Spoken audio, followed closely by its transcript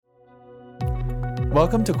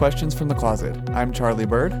Welcome to Questions from the Closet. I'm Charlie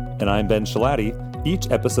Bird. And I'm Ben Shalati. Each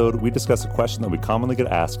episode, we discuss a question that we commonly get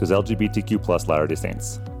asked as LGBTQ plus Latter-day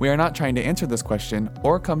Saints. We are not trying to answer this question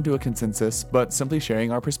or come to a consensus, but simply sharing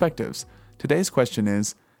our perspectives. Today's question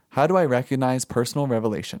is, how do I recognize personal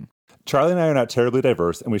revelation? Charlie and I are not terribly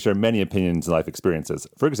diverse, and we share many opinions and life experiences.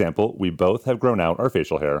 For example, we both have grown out our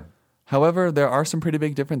facial hair. However, there are some pretty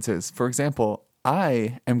big differences. For example,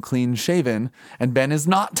 I am clean shaven and Ben is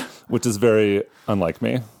not. Which is very unlike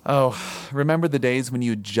me. Oh, remember the days when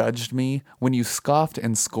you judged me, when you scoffed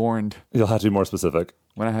and scorned? You'll have to be more specific.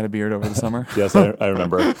 When I had a beard over the summer? Yes, I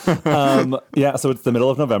remember. So it's the middle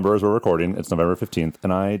of November as we're recording. It's November 15th,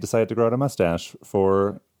 and I decided to grow out a mustache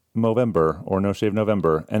for Movember, or No Shave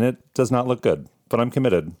November, and it does not look good, but I'm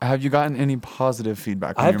committed. Have you gotten any positive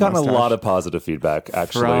feedback on I've your gotten mustache? a lot of positive feedback,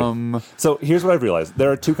 actually. So here's what I've realized.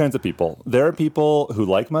 There are two kinds of people. There are people who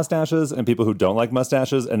like mustaches and people who don't like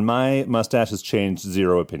mustaches, and my mustache has changed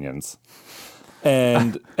zero opinions.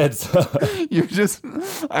 And it's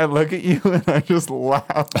I look at you and I just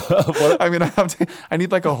laugh. I mean, I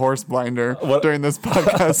need like a horse blinder during this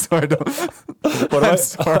podcast, so I don't. I'm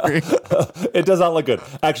sorry. It does not look good.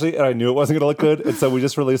 Actually, I knew it wasn't going to look good, and so we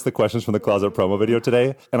just released the Questions from the Closet promo video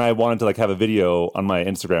today, and I wanted to have a video on my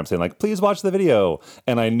Instagram saying please watch the video,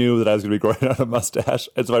 and I knew that I was going to be growing out a mustache,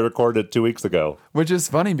 and so I recorded it 2 weeks ago. Which is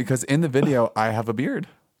funny because in the video I have a beard.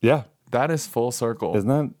 Yeah, that is full circle, isn't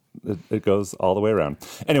that? It goes all the way around.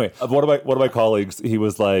 Anyway, one of my colleagues, he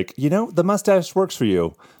was like, the mustache works for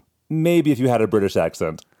you. Maybe if you had a British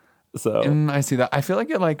accent. So I see that. I feel like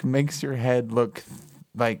it makes your head look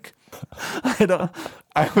like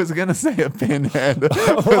I was gonna say a pinhead, but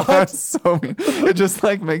that's so mean. It just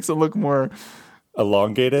makes it look more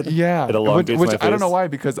elongated. Yeah, it elongates which my face. I don't know why,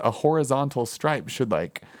 because a horizontal stripe should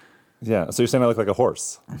Yeah, so you're saying I look like a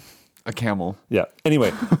horse. A camel. Yeah.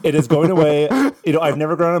 Anyway, it is going away. I've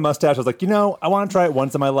never grown a mustache. I was like, I want to try it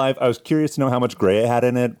once in my life. I was curious to know how much gray it had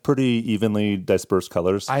in it. Pretty evenly dispersed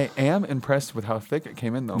colors. I am impressed with how thick it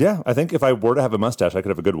came in, though. Yeah, I think if I were to have a mustache, I could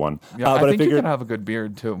have a good one. Yeah, I think you can have a good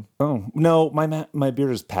beard, too. Oh, no, my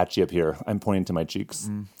beard is patchy up here. I'm pointing to my cheeks.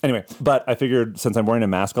 Anyway, but I figured since I'm wearing a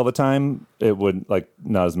mask all the time, it would,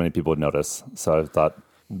 not as many people would notice. So I thought,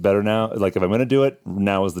 better now. If I'm going to do it,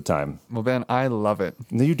 now is the time. Well, Ben, I love it.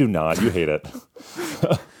 No, you do not. You hate it.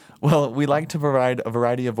 Well, we like to provide a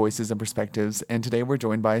variety of voices and perspectives, and today we're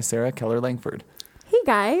joined by Sarah Keller-Langford. Hey,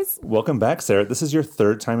 guys. Welcome back, Sarah. This is your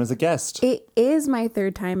third time as a guest. It is my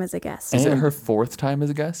third time as a guest. Is it her fourth time as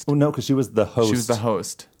a guest? Oh, no, because she was the host. She was the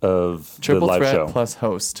host. Of Triple the live Threat show. Plus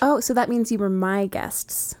host. Oh, so that means you were my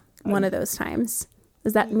guests one of those times.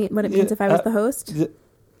 Does that mean what it means if I was the host?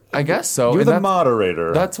 I guess so. You're the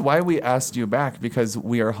moderator. That's why we asked you back, because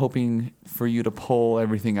we are hoping for you to pull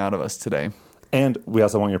everything out of us today. And we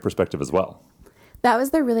also want your perspective as well. That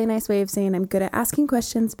was the really nice way of saying I'm good at asking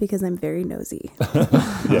questions because I'm very nosy.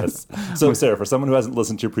 Yes. So, Sarah, for someone who hasn't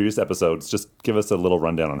listened to your previous episodes, just give us a little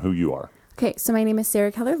rundown on who you are. Okay, so my name is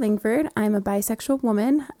Sarah Keller-Langford. I'm a bisexual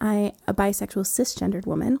woman. A bisexual cisgendered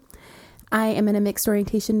woman. I am in a mixed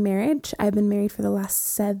orientation marriage. I've been married for the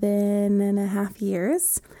last 7.5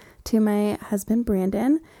 years to my husband,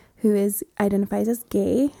 Brandon, who identifies as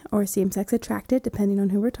gay or same-sex attracted, depending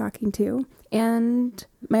on who we're talking to. And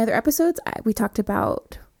my other episodes, we talked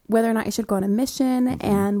about whether or not I should go on a mission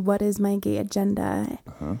and what is my gay agenda.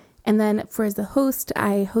 And then as the host,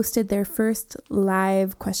 I hosted their first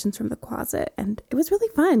live Questions from the Closet, and it was really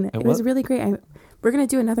fun. It was really great. We're going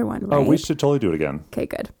to do another one, right? Oh, we should totally do it again. Okay,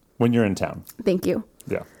 good. When you're in town. Thank you.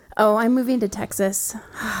 Yeah. Oh, I'm moving to Texas.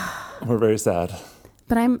 We're very sad.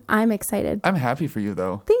 But I'm excited. I'm happy for you,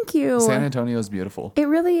 though. Thank you. San Antonio is beautiful. It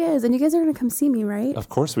really is. And you guys are going to come see me, right? Of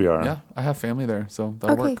course we are. Yeah, I have family there, so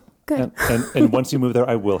that'll work. Okay, good. And once you move there,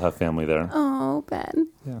 I will have family there. Oh, Ben.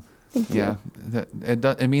 Yeah. Thank you. Yeah,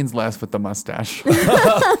 it means less with the mustache.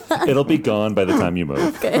 It'll be gone by the time you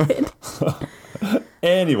move. Good.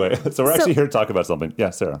 Anyway, so we're actually here to talk about something. Yeah,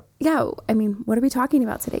 Sarah. Yeah, I mean, what are we talking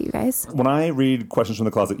about today, you guys? When I read Questions from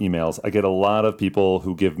the Closet emails, I get a lot of people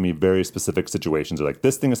who give me very specific situations. They're like,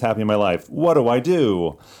 this thing is happening in my life. What do I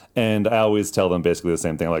do? And I always tell them basically the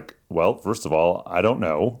same thing. Like, well, first of all, I don't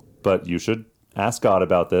know, but you should ask God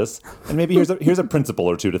about this. And maybe here's a principle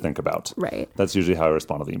or two to think about. Right. That's usually how I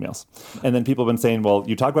respond to the emails. And then people have been saying, well,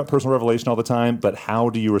 you talk about personal revelation all the time, but how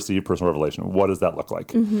do you receive personal revelation? What does that look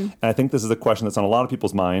like? And I think this is a question that's on a lot of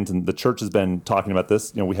people's minds. And the church has been talking about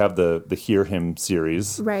this. We have the Hear Him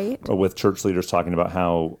series. Right. With church leaders talking about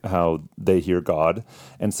how they hear God.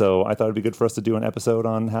 And so I thought it'd be good for us to do an episode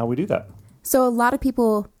on how we do that. So a lot of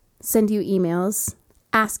people send you emails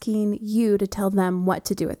asking you to tell them what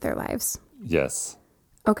to do with their lives. Yes.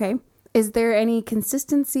 Okay. Is there any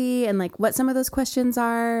consistency in like what some of those questions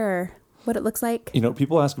are or what it looks like?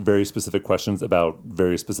 People ask very specific questions about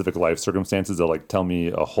very specific life circumstances. They'll like tell me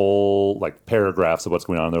a whole like paragraphs of what's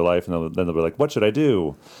going on in their life. And then they'll be like, what should I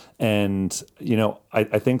do? And, I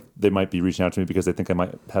think they might be reaching out to me because they think I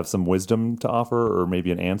might have some wisdom to offer or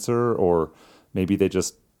maybe an answer, or maybe they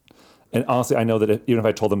just, and honestly, I know that even if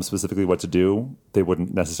I told them specifically what to do, they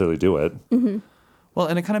wouldn't necessarily do it. Mm-hmm. Well,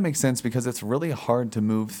 and it kind of makes sense because it's really hard to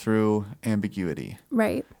move through ambiguity.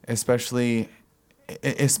 Right. Especially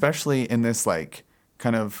in this like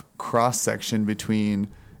kind of cross section between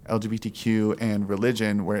LGBTQ and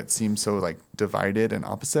religion, where it seems so like divided and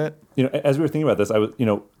opposite. As we were thinking about this,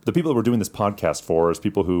 the people that we're doing this podcast for is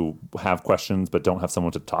people who have questions but don't have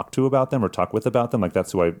someone to talk to about them or talk with about them. Like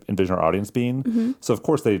that's who I envision our audience being. Mm-hmm. So of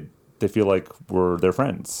course they feel like we're their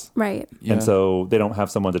friends. Right. Yeah. And so they don't have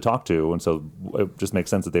someone to talk to. And so it just makes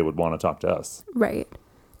sense that they would want to talk to us. Right.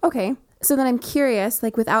 Okay. So then I'm curious,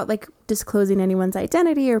 like without like disclosing anyone's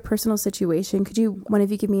identity or personal situation, could one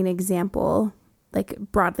of you give me an example, like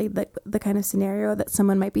broadly, like the kind of scenario that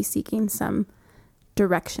someone might be seeking some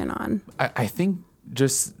direction on? I think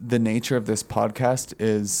just the nature of this podcast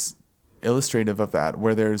is illustrative of that,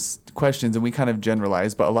 where there's questions and we kind of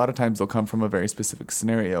generalize, but a lot of times they'll come from a very specific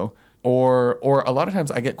scenario. Or a lot of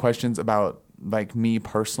times I get questions about like me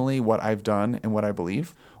personally, what I've done and what I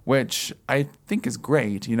believe, which I think is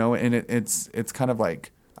great, and it's kind of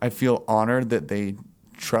like I feel honored that they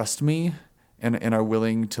trust me and are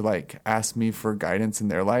willing to like ask me for guidance in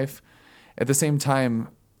their life. At the same time,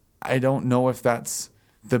 I don't know if that's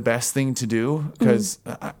the best thing to do because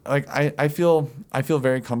I feel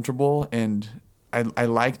very comfortable, and I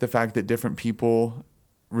like the fact that different people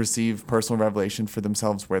receive personal revelation for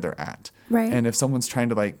themselves where they're at. Right. And if someone's trying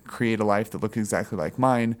to like create a life that looks exactly like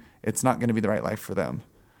mine, it's not going to be the right life for them.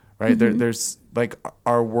 Right. Mm-hmm. There's like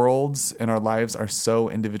our worlds and our lives are so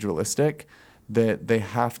individualistic that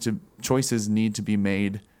choices need to be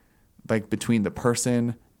made like between the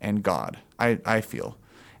person and God, I feel.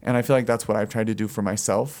 And I feel like that's what I've tried to do for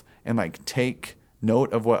myself, and like take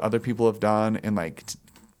note of what other people have done and like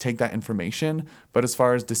take that information. But as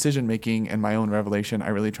far as decision making and my own revelation, I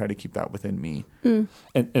really try to keep that within me. And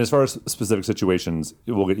as far as specific situations,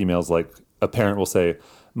 we'll get emails like a parent will say,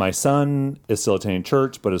 my son is still attending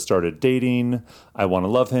church but has started dating. I want to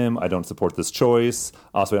love him. I don't support this choice.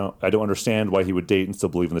 Also, I don't understand why he would date and still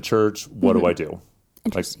believe in the church. What do I do?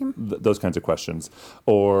 Interesting. Like those kinds of questions.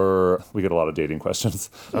 Or we get a lot of dating questions.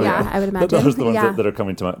 Yeah, I would imagine. Those are the ones that are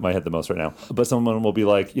coming to my head the most right now. But someone will be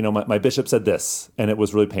like, my bishop said this and it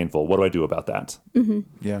was really painful. What do I do about that? Mm-hmm.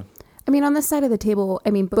 Yeah. I mean, on this side of the table,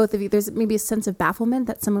 both of you, there's maybe a sense of bafflement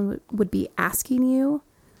that someone would be asking you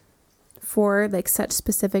for like such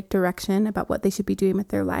specific direction about what they should be doing with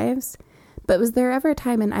their lives. But was there ever a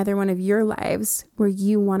time in either one of your lives where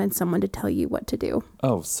you wanted someone to tell you what to do?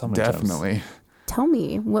 Oh, so many times. Definitely. Tell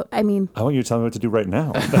me what, I want you to tell me what to do right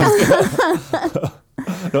now.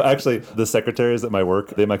 No, actually, the secretaries at my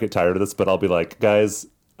work, they might get tired of this, but I'll be like, guys,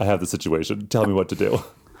 I have the situation. Tell me what to do.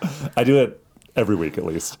 I do it every week at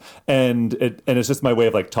least. And it's just my way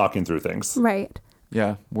of like talking through things. Right.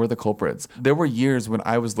 Yeah, we're the culprits. There were years when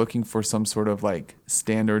I was looking for some sort of like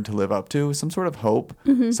standard to live up to, some sort of hope,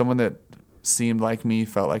 someone that seemed like me,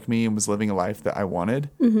 felt like me, and was living a life that I wanted.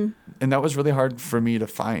 And that was really hard for me to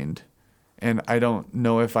find. And I don't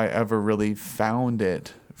know if I ever really found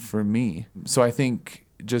it for me. So I think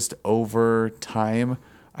just over time,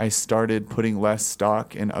 I started putting less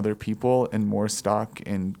stock in other people and more stock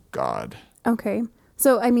in God. Okay.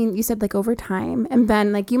 So, you said like over time, and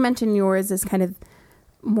then like you mentioned yours is kind of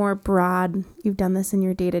more broad. You've done this in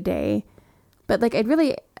your day to day, but like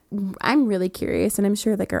I'm really curious, and I'm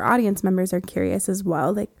sure like our audience members are curious as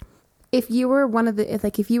well. Like if you were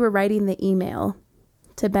if you were writing the email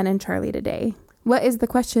to Ben and Charlie today, what is the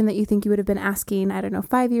question that you think you would have been asking, I don't know,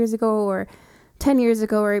 5 years ago or 10 years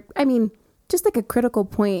ago, or just like a critical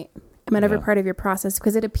point in whatever part of your process?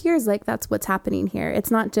 Because it appears like that's what's happening here.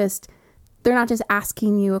 It's not just, they're not just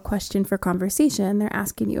asking you a question for conversation. They're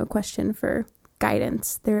asking you a question for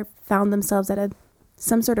guidance. They're found themselves at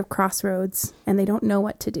some sort of crossroads and they don't know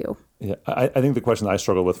what to do. Yeah, I think the question that I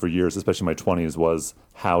struggled with for years, especially in my 20s, was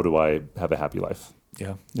how do I have a happy life?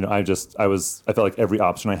 Yeah. I felt like every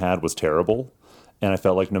option I had was terrible. And I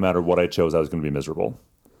felt like no matter what I chose, I was going to be miserable.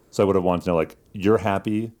 So I would have wanted to know, like, you're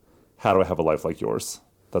happy. How do I have a life like yours?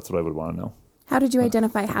 That's what I would want to know. How did you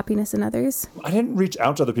identify happiness in others? I didn't reach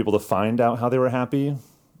out to other people to find out how they were happy,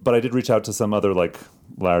 but I did reach out to some other, like,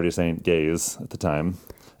 Latter-day Saint gays at the time.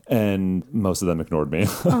 And most of them ignored me.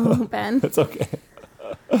 Oh, Ben. It's okay.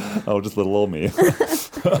 Oh, just little old me.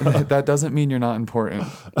 That doesn't mean you're not important.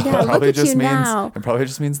 Yeah, look at you now. It probably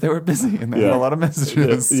just means they were busy and they had a lot of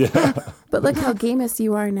messages. Yeah. But look how gamous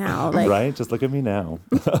you are now. Like, Right? Just look at me now.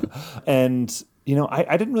 And,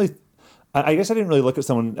 I didn't really, I guess I didn't really look at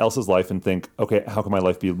someone else's life and think, okay, how can my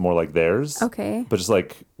life be more like theirs? Okay. But just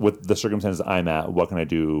like with the circumstances I'm at, what can I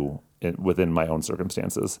do within my own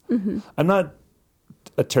circumstances? Mm-hmm. I'm not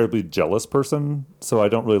a terribly jealous person, so I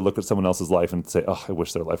don't really look at someone else's life and say, oh, I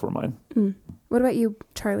wish their life were mine. Mm. What about you,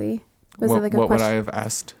 Charlie? Was What, there like a what would question? I have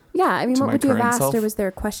asked? Yeah, I mean, to what my would you have current asked, self? or was there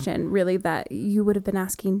a question really that you would have been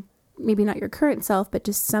asking, maybe not your current self, but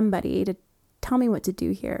just somebody to tell me what to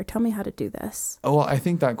do here, tell me how to do this? Oh, well, I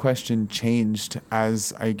think that question changed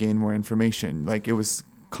as I gained more information. Like it was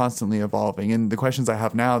constantly evolving. And the questions I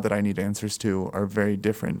have now that I need answers to are very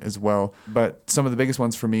different as well. But some of the biggest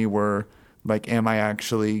ones for me were like, am I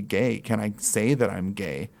actually gay? Can I say that I'm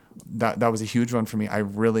gay? That was a huge one for me. I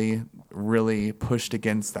really, really pushed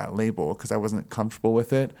against that label because I wasn't comfortable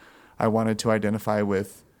with it. I wanted to identify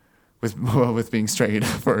with being straight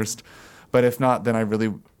first. But if not, then I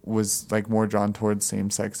really was like more drawn towards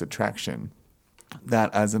same-sex attraction,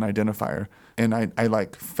 that as an identifier. And I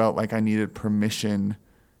like felt like I needed permission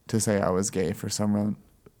to say I was gay for someone,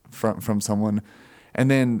 from someone. And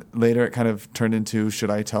then later it kind of turned into, should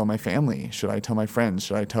I tell my family? Should I tell my friends?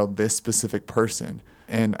 Should I tell this specific person?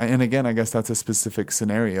 And again, I guess that's a specific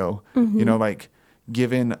scenario. Mm-hmm. Like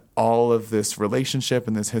given all of this relationship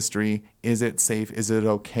and this history, is it safe? Is it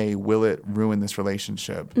okay? Will it ruin this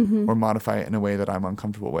relationship or modify it in a way that I'm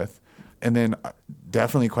uncomfortable with? And then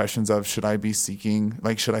definitely questions of, should I be seeking,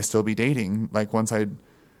 like, should I still be dating? Like once I'd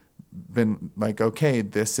been like, okay,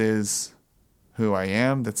 this is who I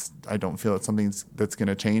am. I don't feel it's something that's going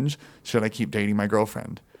to change. Should I keep dating my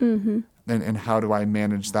girlfriend? Mm-hmm. And how do I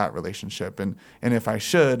manage that relationship? And if I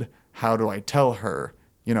should, how do I tell her,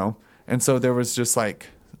 And so there was just like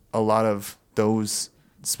a lot of those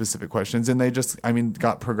specific questions, and they just,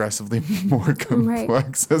 got progressively more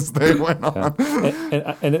complex as they went on.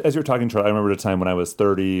 And as you were talking, Charlie, I remember a time when I was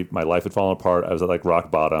 30, my life had fallen apart. I was at like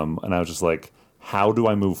rock bottom, and I was just like, how do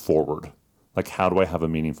I move forward? Like, how do I have a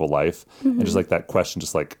meaningful life? Mm-hmm. And just like that question,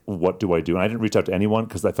 just like, what do I do? And I didn't reach out to anyone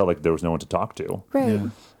because I felt like there was no one to talk to. Right. Yeah.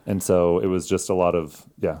 And so it was just a lot of,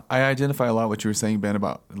 I identify a lot what you were saying, Ben,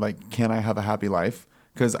 about like, can I have a happy life?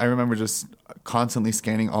 Because I remember just constantly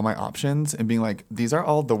scanning all my options and being like, these are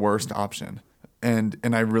all the worst option. And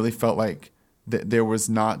I really felt like there was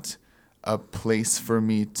not a place for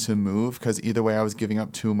me to move because either way I was giving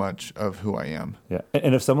up too much of who I am. Yeah.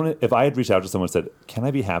 And if I had reached out to someone and said, can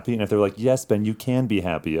I be happy? And if they're like, yes, Ben, you can be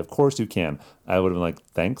happy. Of course you can. I would have been like,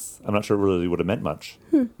 thanks. I'm not sure it really would have meant much.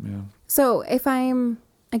 Yeah. So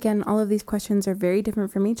again, all of these questions are very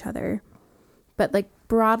different from each other, but like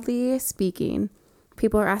broadly speaking,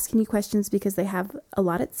 people are asking you questions because they have a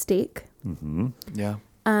lot at stake. Mm-hmm. Yeah.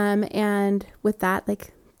 And with that,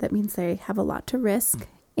 like that means they have a lot to risk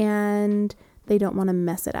and they don't want to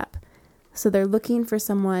mess it up. So they're looking for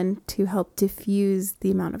someone to help diffuse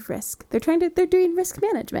the amount of risk. They're doing risk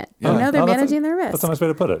management. Yeah. They're managing their risk. That's a nice way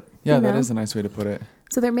to put it. Yeah, that is a nice way to put it.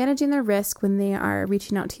 So they're managing their risk when they are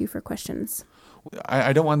reaching out to you for questions.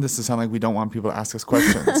 I don't want this to sound like we don't want people to ask us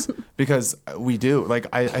questions because we do. Like,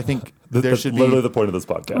 I think there should be literally the point of this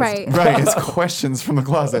podcast. Right. Right. It's questions from the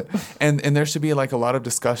closet. And there should be like a lot of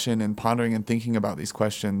discussion and pondering and thinking about these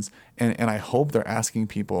questions. And I hope they're asking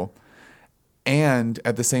people. And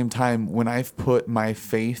at the same time, when I've put my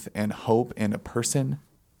faith and hope in a person,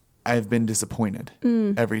 I've been disappointed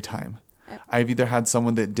every time. I've either had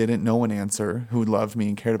someone that didn't know an answer who loved me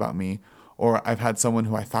and cared about me, or I've had someone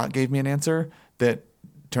who I thought gave me an answer that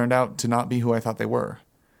turned out to not be who I thought they were.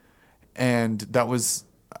 And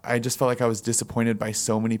I just felt like I was disappointed by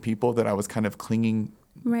so many people that I was kind of clinging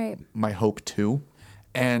my hope to.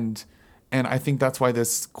 And I think that's why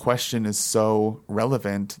this question is so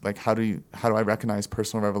relevant. Like, how do I recognize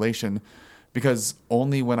personal revelation? Because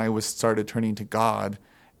only when I started turning to God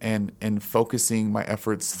and focusing my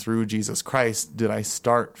efforts through Jesus Christ did I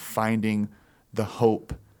start finding the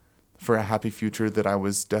hope for a happy future that I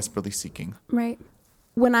was desperately seeking. Right.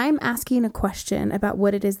 When I'm asking a question about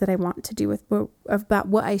what it is that I want to do about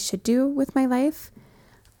what I should do with my life,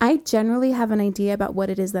 I generally have an idea about what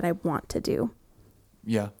it is that I want to do.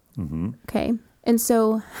 Yeah. Mm-hmm. Okay. And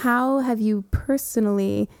so how have you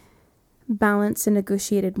personally balanced and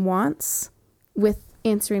negotiated wants with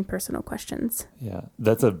answering personal questions? Yeah,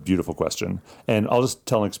 that's a beautiful question. And I'll just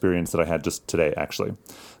tell an experience that I had just today, actually.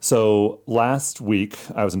 So last week,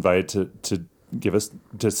 I was invited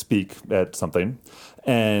to speak at something,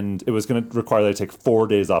 and it was going to require that I take 4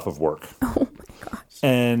 days off of work. Oh my gosh.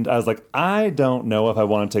 And I was like, I don't know if I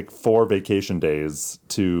want to take 4 vacation days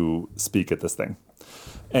to speak at this thing.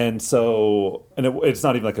 And so, it's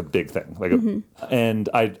not even like a big thing. Like, and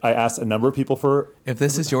I asked a number of people for. If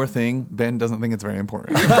this is your thing, Ben doesn't think it's very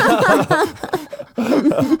important.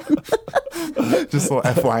 Just a little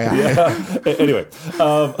FYI. Yeah. Anyway,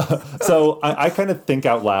 so I kind of think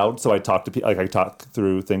out loud. So I talk to people, like I talk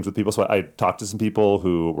through things with people. So I talked to some people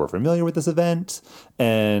who were familiar with this event,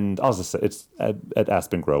 and I'll just say it's at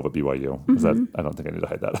Aspen Grove at BYU. Is that, I don't think I need to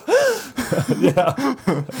hide that.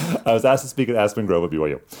 Yeah, I was asked to speak at Aspen Grove at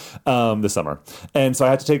BYU this summer, and so I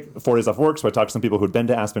had to take 4 days off work. So I talked to some people who'd been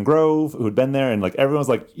to Aspen Grove, who'd been there, and like everyone was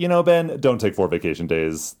like, Ben, don't take 4 vacation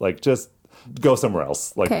days. Like just go somewhere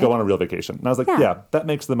else, like go on a real vacation. And I was like, yeah, that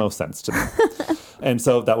makes the most sense to me. And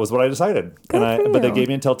so that was what I decided. But they gave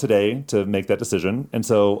me until today to make that decision. And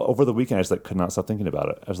so over the weekend, I just could not stop thinking about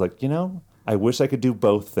it. I was like, I wish I could do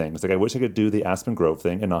both things. Like I wish I could do the Aspen Grove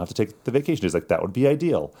thing and not have to take the vacation days. Like that would be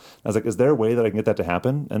ideal. I was like, is there a way that I can get that to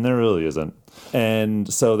happen? And there really isn't.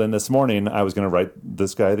 And so then this morning I was going to write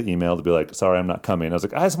this guy the email to be like, sorry, I'm not coming. I was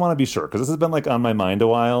like, I just want to be sure because this has been like on my mind a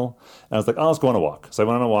while. And I was like, let's go on a walk. So I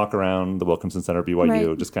went on a walk around the Wilkinson Center,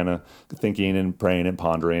 BYU, just kind of thinking and praying and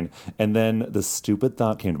pondering. And then the stupid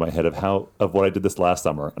thought came to my head of what I did this last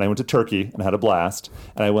summer. And I went to Turkey and had a blast.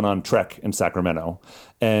 And I went on Trek in Sacramento.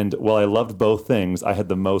 And while I loved both things, I had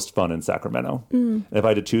the most fun in Sacramento. And if I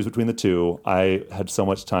had to choose between the two, I had so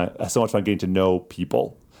much fun getting to know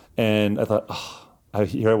people. And I thought, I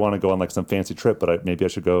want to go on like some fancy trip, but maybe I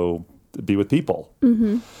should go be with people.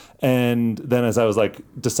 And then as I was like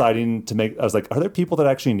deciding I was like, are there people that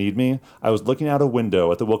actually need me? I was looking out a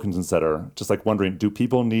window at the Wilkinson Center, just like wondering, do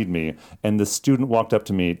people need me? And this student walked up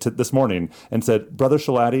to me this morning and said, Brother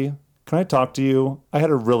Shalati, can I talk to you? I had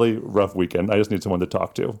a really rough weekend. I just need someone to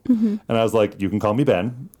talk to. And I was like, you can call me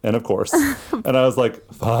Ben. And of course. And I was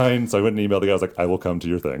like, fine. So I went and emailed the guy. I was like, I will come to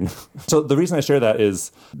your thing. So the reason I share that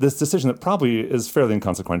is this decision that probably is fairly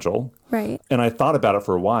inconsequential. Right. And I thought about it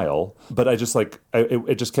for a while, but I just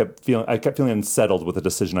kept feeling unsettled with the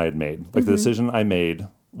decision I had made. Like the decision I made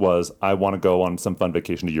was I want to go on some fun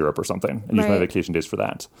vacation to Europe or something and use my vacation days for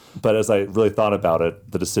that. But as I really thought about it,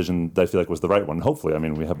 the decision that I feel like was the right one, hopefully, I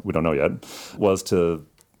mean, we don't know yet, was to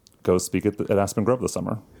go speak at Aspen Grove this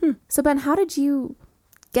summer. So Ben, how did you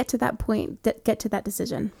get to that point, get to that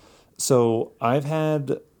decision? So I've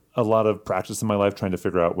had a lot of practice in my life trying to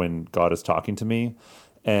figure out when God is talking to me.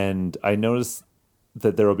 And I notice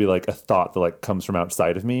that there will be like a thought that like comes from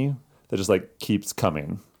outside of me that just like keeps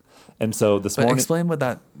coming. And so this morning, explain what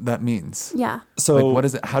that means. Yeah. So like, what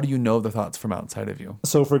is it? How do you know the thoughts from outside of you?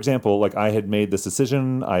 So for example, like I had made this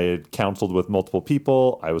decision, I had counseled with multiple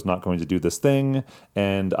people, I was not going to do this thing,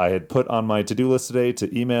 and I had put on my to-do list today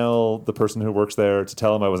to email the person who works there to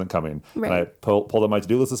tell him I wasn't coming. Right. And I pulled up my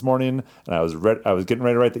to-do list this morning, and I was getting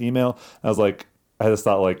ready to write the email, and I was like, I had this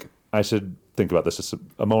thought like, I should think about this just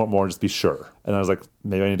a moment more and just be sure. And I was like,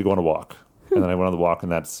 maybe I need to go on a walk. And then I went on the walk,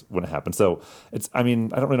 and that's when it happened. So I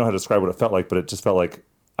don't really know how to describe what it felt like, but it just felt like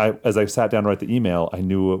as I sat down to write the email, I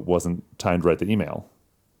knew it wasn't time to write the email.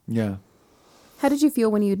 Yeah. How did you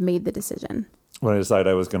feel when you'd made the decision? When I decided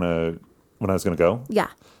when I was gonna go? Yeah.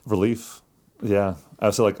 Relief. Yeah. I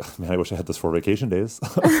was like, man, I wish I had those 4 vacation days.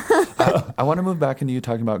 I want to move back into you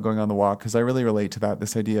talking about going on the walk because I really relate to that.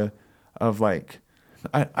 This idea of like,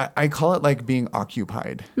 I call it like being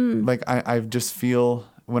occupied. Like I just feel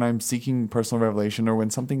when I'm seeking personal revelation or when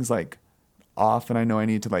something's like off and I know I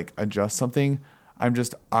need to like adjust something, I'm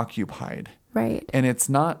just occupied. Right. And it's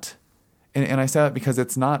not, and I say that because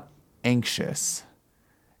it's not anxious.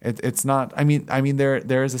 It's not, I mean,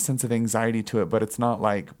 there is a sense of anxiety to it, but it's not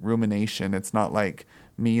like rumination. It's not like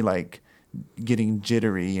me like getting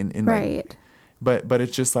jittery and right. Like, but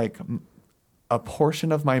it's just like a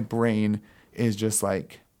portion of my brain is just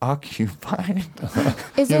like occupied.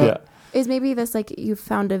 Is maybe this like you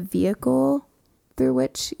found a vehicle through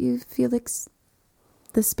which you feel like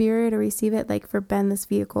the spirit or receive it? Like for Ben, this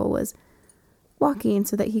vehicle was walking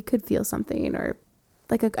so that he could feel something, or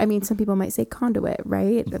like some people might say conduit,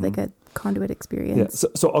 right? Or like a conduit experience. Yeah.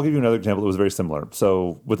 So I'll give you another example that was very similar.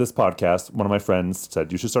 So with this podcast, one of my friends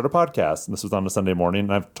said, you should start a podcast. And this was on a Sunday morning.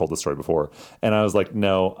 And I've told this story before. And I was like,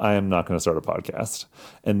 no, I am not going to start a podcast.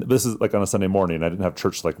 And this is like on a Sunday morning. I didn't have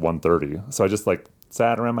church like 1:30. So I just like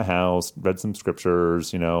sat around my house, read some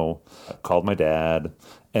scriptures, called my dad.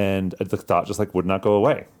 And the thought just like would not go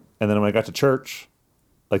away. And then when I got to church,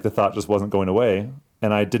 like the thought just wasn't going away.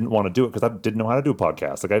 And I didn't want to do it because I didn't know how to do a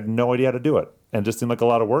podcast. Like I had no idea how to do it. And it just seemed like a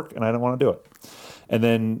lot of work and I didn't want to do it.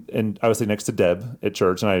 And I was sitting next to Deb at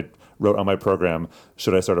church, and I wrote on my program,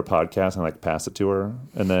 should I start a podcast? And I pass it to her.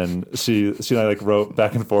 And then she and I wrote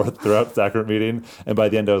back and forth throughout the sacrament meeting. And by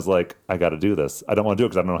the end, I was like, I got to do this. I don't want to do it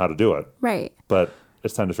because I don't know how to do it. Right. But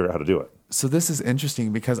it's time to figure out how to do it. So this is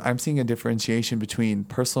interesting because I'm seeing a differentiation between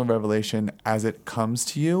personal revelation as it comes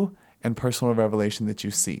to you and personal revelation that you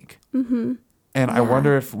seek. Mm-hmm. And I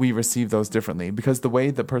wonder if we receive those differently, because the way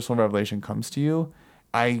that personal revelation comes to you,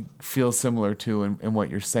 I feel similar to in what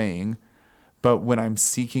you're saying. But when I'm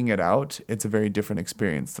seeking it out, it's a very different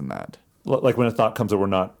experience than that. Like when a thought comes that we're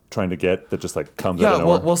not trying to get, that just comes out of Yeah,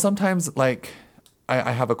 nowhere. well, sometimes I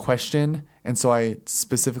have a question, and so I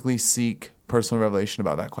specifically seek personal revelation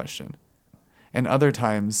about that question. And other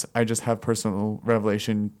times, I just have personal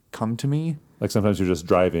revelation come to me. Like sometimes you're just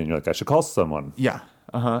driving, you're like, I should call someone. Yeah.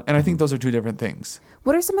 And I think those are two different things.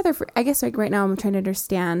 What are some other, I guess right now I'm trying to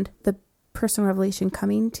understand the personal revelation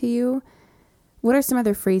coming to you. What are some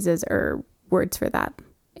other phrases or words for that?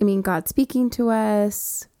 I mean, God speaking to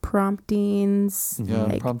us, promptings.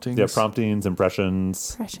 Yeah, promptings. Yeah, promptings,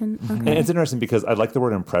 impressions. Impression. Okay. And it's interesting because I like the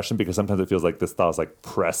word impression because sometimes it feels like this thought is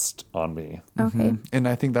pressed on me. Okay. And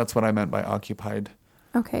I think that's what I meant by occupied.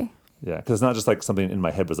 Okay. Yeah, because it's not just something in my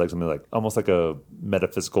head, but it's something almost like a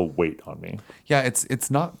metaphysical weight on me. Yeah, it's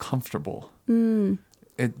not comfortable.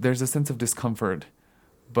 There's a sense of discomfort,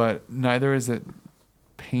 but neither is it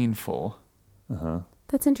painful.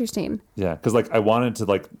 That's interesting. Yeah, because I wanted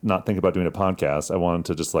to not think about doing a podcast. I wanted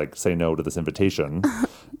to just say no to this invitation,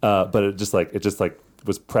 but it just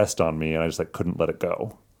was pressed on me, and I just couldn't let it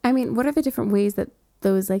go. I mean, what are the different ways that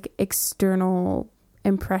those external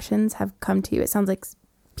impressions have come to you? It sounds like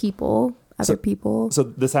other people. So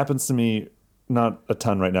this happens to me not a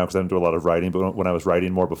ton right now because I don't do a lot of writing, but when I was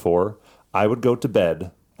writing more before, I would go to bed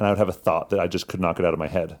and I would have a thought that I just could not get out of my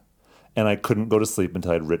head. And I couldn't go to sleep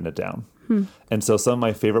until I'd written it down. And so some of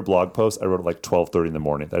my favorite blog posts, I wrote at 12:30 in the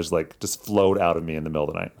morning. That just flowed out of me in the middle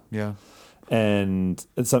of the night. Yeah. And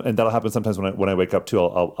that'll happen sometimes when I wake up too.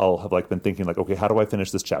 I'll have been thinking okay, how do I finish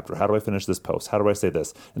this chapter? How do I finish this post? How do I say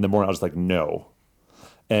this? In the morning, I'll just no.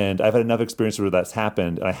 And I've had enough experience where that's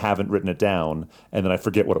happened and I haven't written it down and then I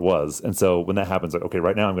forget what it was. And so when that happens, okay,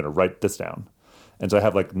 right now I'm going to write this down. And so I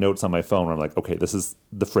have notes on my phone where I'm okay, this is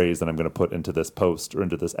the phrase that I'm going to put into this post or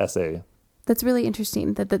into this essay. That's really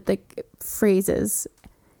interesting that the phrases,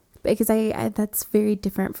 because I that's very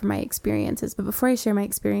different from my experiences. But before I share my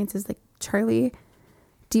experiences, Charlie,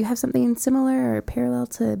 do you have something similar or parallel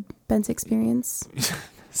to Ben's experience?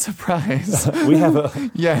 Surprise. We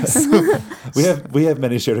have yes. we have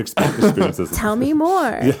many shared experiences. Tell me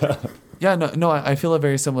more. Yeah, no, I feel a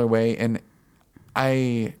very similar way. And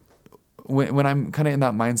when I'm kind of in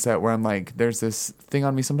that mindset where I'm there's this thing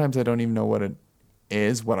on me, sometimes I don't even know what it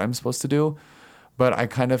is, what I'm supposed to do, but I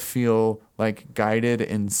kind of feel guided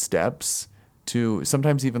in steps to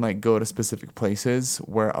sometimes even go to specific places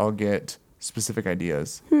where I'll get specific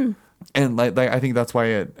ideas. And I think that's why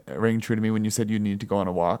it rang true to me when you said you need to go on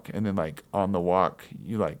a walk, and then on the walk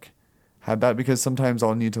you had that, because sometimes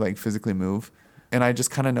I'll need to physically move and I just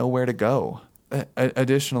kind of know where to go.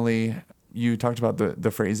 Additionally, you talked about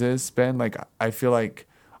the phrases, Ben. I feel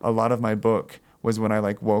a lot of my book was when I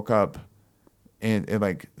woke up at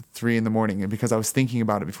 3 a.m, and because I was thinking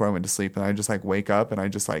about it before I went to sleep, and I just wake up and I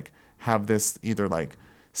just have this either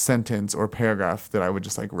sentence or paragraph that I would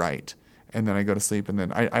just write. And then I go to sleep, and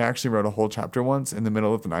then I actually wrote a whole chapter once in the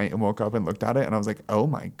middle of the night and woke up and looked at it, and I was oh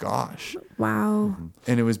my gosh. Wow.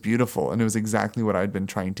 And it was beautiful, and it was exactly what I'd been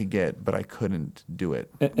trying to get, but I couldn't do it.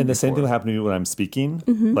 And the same thing will happen to me when I'm speaking,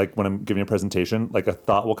 when I'm giving a presentation, a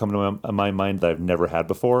thought will come to my mind that I've never had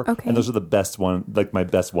before. Okay. And those are the best my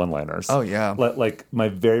best one-liners. Oh, yeah. My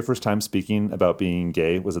very first time speaking about being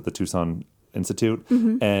gay was at the Tucson Institute,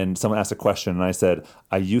 and someone asked a question, and I said,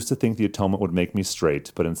 I used to think the atonement would make me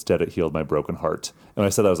straight, but instead it healed my broken heart. And when I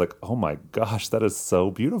said that, I was oh my gosh, that is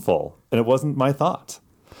so beautiful. And it wasn't my thought.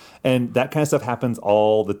 And that kind of stuff happens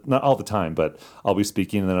not all the time, but I'll be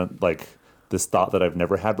speaking, and then this thought that I've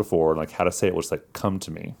never had before, and how to say it will just come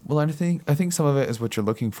to me. Well, I think some of it is what you're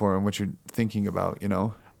looking for and what you're thinking about.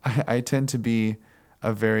 I tend to be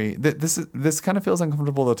a very this kind of feels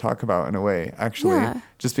uncomfortable to talk about in a way, actually,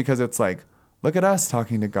 just because it's look at us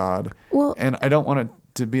talking to God. Well, and I don't want it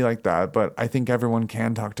to be like that, but I think everyone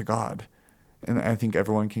can talk to God, and I think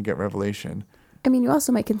everyone can get revelation. I mean, you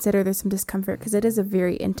also might consider there's some discomfort because it is a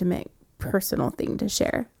very intimate, personal thing to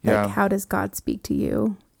share. How does God speak to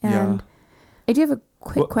you? And I do have a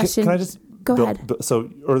quick question. Can I just Go ahead. So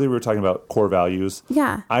earlier we were talking about core values.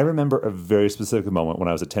 Yeah. I remember a very specific moment when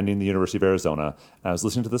I was attending the University of Arizona, and I was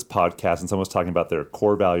listening to this podcast, and someone was talking about their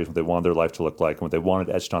core values, what they wanted their life to look like, and what they wanted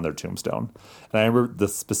etched on their tombstone. And I remember the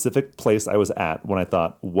specific place I was at when I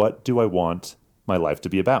thought, what do I want my life to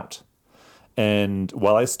be about? And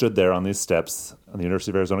while I stood there on these steps on the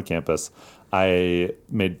University of Arizona campus, I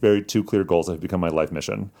made very two clear goals that have become my life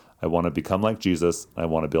mission. I want to become like Jesus. I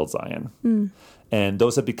want to build Zion. And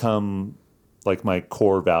those have become like my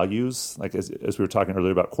core values, like as we were talking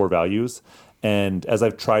earlier about core values. And as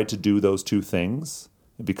I've tried to do those two things,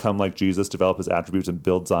 become like Jesus, develop his attributes, and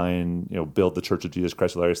build Zion, build the Church of Jesus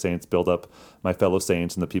Christ of Latter-day Saints, build up my fellow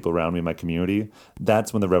saints and the people around me in my community,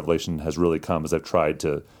 that's when the revelation has really come, as I've tried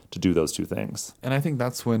to do those two things. And I think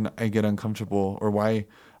that's when I get uncomfortable, or why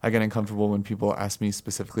I get uncomfortable when people ask me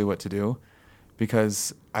specifically what to do,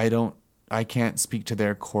 because I can't speak to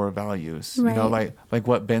their core values. Right. Like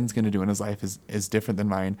what Ben's going to do in his life is different than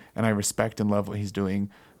mine, and I respect and love what he's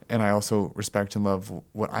doing, and I also respect and love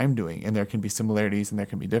what I'm doing, and there can be similarities and there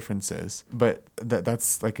can be differences. But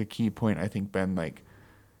that's like a key point, I think, Ben, like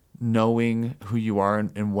knowing who you are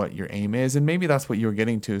and what your aim is. And maybe that's what you were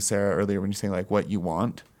getting to, Sarah, earlier when you're saying like what you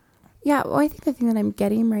want. Yeah, well, I think the thing that I'm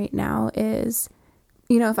getting right now is,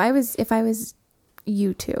 if I was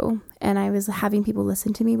you two and I was having people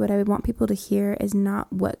listen to me, what I would want people to hear is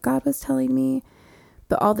not what God was telling me,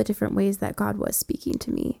 but all the different ways that God was speaking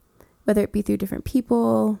to me, whether it be through different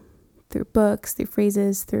people, through books, through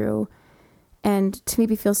phrases, and to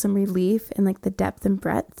maybe feel some relief in like the depth and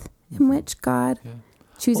breadth in which God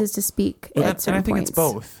chooses to speak at certain And I think points. it's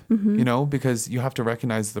both, because you have to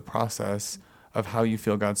recognize the process of how you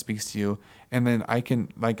feel God speaks to you. And then I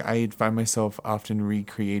find myself often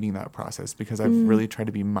recreating that process because I've really tried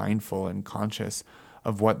to be mindful and conscious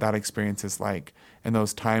of what that experience is like. And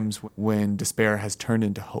those times when despair has turned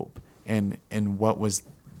into hope, and what was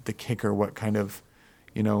the kicker, what kind of,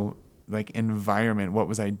 environment, what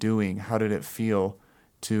was I doing? How did it feel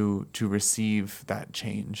to receive that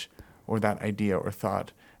change or that idea or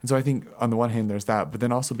thought? And so I think on the one hand there's that, but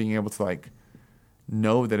then also being able to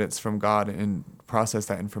know that it's from God and process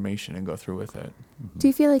that information and go through with it. Do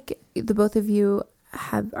you feel like the both of you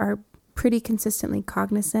are pretty consistently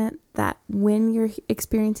cognizant that when you're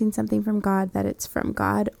experiencing something from God, that it's from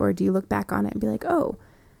God? Or do you look back on it and be like, oh,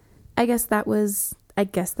 I guess that was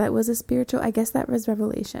a spiritual, I guess that was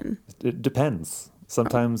revelation? It depends.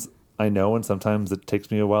 Sometimes I know, and sometimes it takes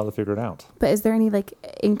me a while to figure it out. But is there any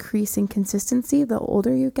increase in consistency the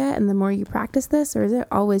older you get and the more you practice this? Or is it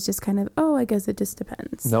always just kind of, oh, I guess it just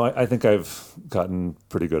depends? No, I think I've gotten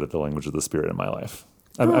pretty good at the language of the Spirit in my life.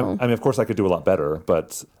 I mean, of course I could do a lot better,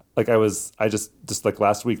 but I just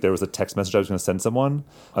last week, there was a text message I was going to send someone.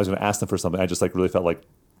 I was going to ask them for something. I just really felt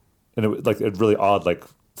and it really odd,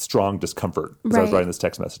 strong discomfort as I was writing this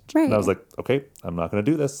text message. Right. And I was like, okay, I'm not going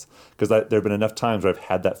to do this, because there have been enough times where I've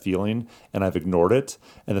had that feeling and I've ignored it,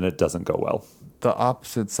 and then it doesn't go well. The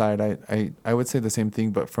opposite side, I would say the same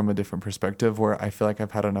thing, but from a different perspective, where I feel like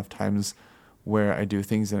I've had enough times where I do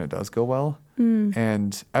things and it does go well.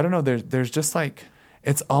 And I don't know, there's just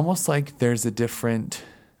it's almost like there's a different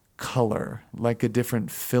color, like a different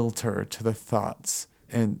filter to the thoughts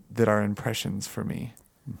and that are impressions for me.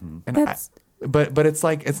 And But it's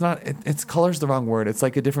it's color's the wrong word. It's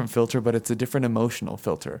like a different filter, but it's a different emotional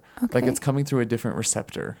filter. Okay. Like it's coming through a different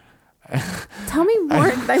receptor. Tell me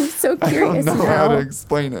more. I'm so curious. I don't know how to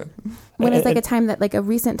explain it. When is a time that a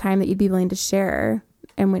recent time that you'd be willing to share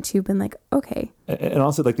in which you've been like, okay. And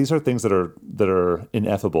also these are things that are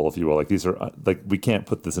ineffable, if you will. These are we can't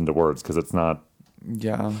put this into words because it's not.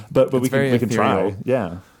 Yeah. But we can try.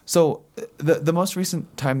 Yeah. So the most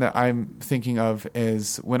recent time that I'm thinking of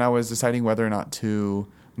is when I was deciding whether or not to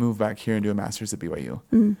move back here and do a master's at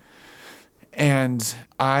BYU. And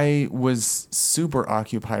I was super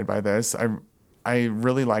occupied by this. I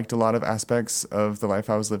really liked a lot of aspects of the life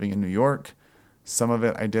I was living in New York. Some of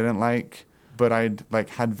it I didn't like, but I'd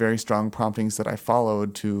had very strong promptings that I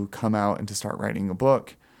followed to come out and to start writing a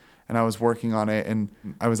book. And I was working on it, and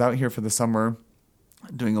I was out here for the summer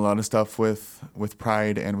doing a lot of stuff with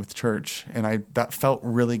Pride and with church, and that felt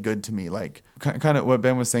really good to me. Kind of what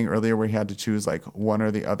Ben was saying earlier, where he had to choose one or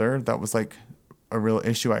the other. That was a real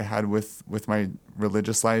issue I had with my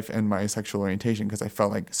religious life and my sexual orientation, because I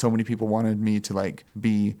felt like so many people wanted me to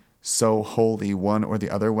be so holy one or the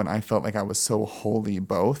other, when I felt like I was so holy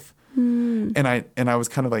both. And I was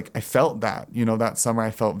kind of I felt that, that summer I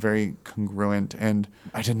felt very congruent, and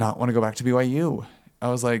I did not want to go back to BYU. I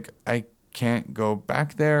was like, I can't go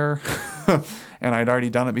back there. And I'd already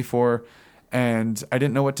done it before, and I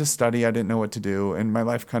didn't know what to study. I didn't know what to do. And my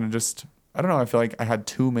life kind of just I don't know, I feel like I had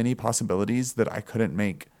too many possibilities that I couldn't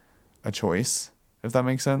make a choice, if that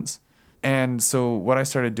makes sense. And so what I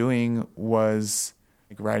started doing was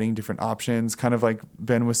like writing different options, kind of like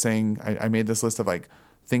Ben was saying. I made this list of like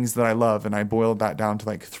things that I love, and I boiled that down to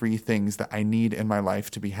like 3 things that I need in my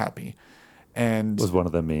life to be happy. And Was one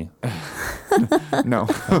of them me? no,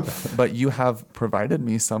 but you have provided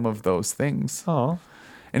me some of those things. Oh,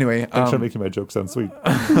 Anyway, thanks for making my joke sound sweet.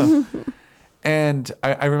 and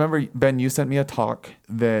I remember, Ben, you sent me a talk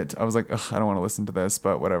that I was like, ugh, I don't want to listen to this,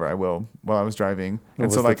 but whatever, I will, while I was driving.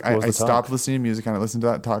 And so like I stopped listening to music and I listened to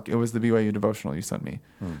that talk. It was the BYU devotional you sent me.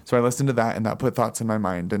 So I listened to that and that put thoughts in my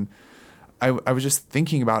mind. And I was just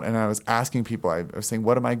thinking about it, and I was asking people, I was saying,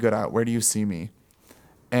 what am I good at? Where do you see me?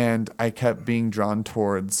 And I kept being drawn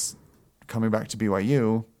towards coming back to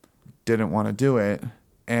BYU, didn't want to do it.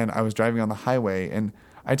 And I was driving on the highway, and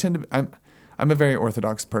I'm a very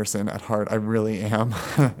orthodox person at heart. I really am.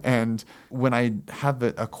 And when I have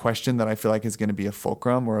a question that I feel like is going to be a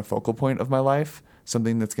fulcrum or a focal point of my life,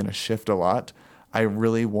 something that's going to shift a lot, I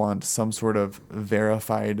really want some sort of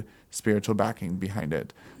verified spiritual backing behind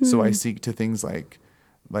it. So I seek to things like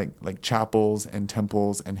chapels and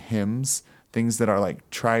temples and hymns, things that are like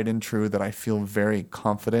tried and true, that I feel very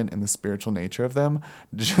confident in the spiritual nature of them,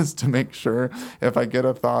 just to make sure if I get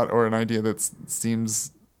a thought or an idea that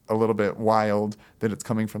seems a little bit wild, that it's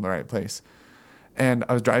coming from the right place. And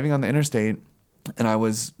I was driving on the interstate, and I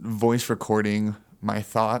was voice recording my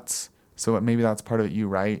thoughts. So maybe that's part of it. You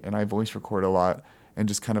write, and I voice record a lot and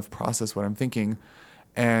just kind of process what I'm thinking.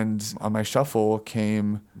 And on my shuffle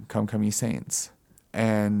came Come Come Ye Saints.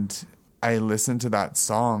 And I listened to that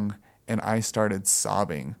song and I started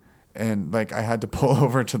sobbing. And like I had to pull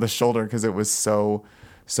over to the shoulder because it was so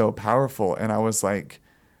powerful. And I was like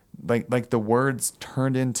the words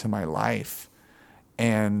turned into my life.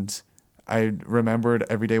 And I remembered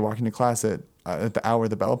every day walking to class at the hour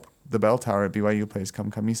the bell tower at BYU plays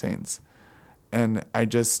Come Come Ye Saints. And I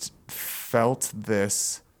just felt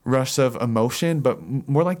this rush of emotion, but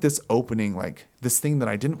more like this opening, like this thing that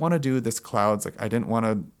I didn't want to do, this clouds, like I didn't want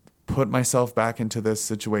to put myself back into this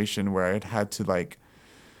situation where I'd had to like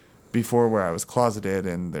before, where I was closeted,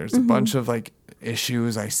 and there's a bunch of like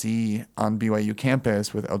issues I see on BYU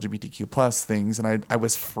campus with LGBTQ plus things. And I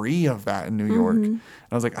was free of that in New York. And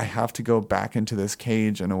I was like, I have to go back into this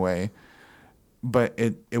cage in a way, but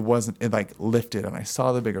it wasn't, it like lifted, and I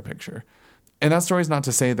saw the bigger picture. And that story is not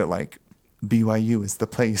to say that like BYU is the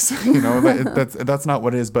place, that's not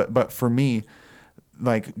what it is. But for me,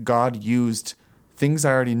 like God used things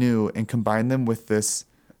I already knew and combined them with this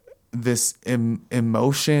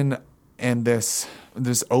emotion and this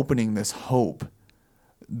opening, this hope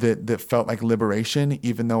that felt like liberation,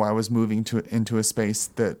 even though I was moving into a space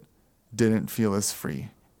that didn't feel as free.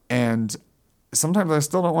 And sometimes I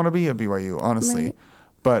still don't want to be at BYU, honestly. Right.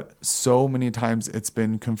 But so many times it's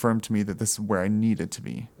been confirmed to me that this is where I needed to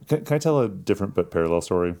be. Can I tell a different but parallel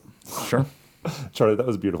story? Sure. Charlie, that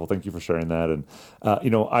was beautiful. Thank you for sharing that. And,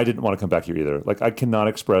 I didn't want to come back here either. Like, I cannot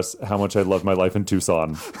express how much I love my life in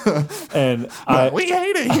Tucson. And we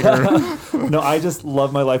hate it here. No, I just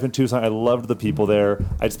love my life in Tucson. I loved the people there.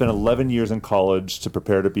 I'd spent 11 years in college to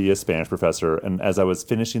prepare to be a Spanish professor. And as I was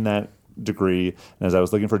finishing that degree and as I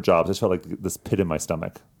was looking for jobs, I just felt like this pit in my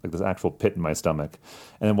stomach, like this actual pit in my stomach.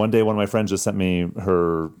 And then one day, one of my friends just sent me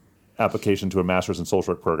her application to a master's in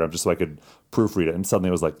social work program just so I could proofread it. And suddenly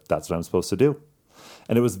I was like, that's what I'm supposed to do.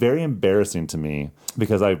 And it was very embarrassing to me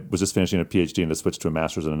because I was just finishing a PhD, and to switch to a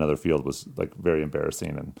master's in another field was like very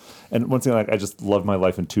embarrassing. And once again, like I just loved my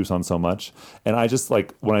life in Tucson so much. And I just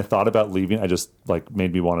like, when I thought about leaving, I just like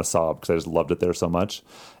made me want to sob because I just loved it there so much.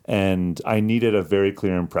 And I needed a very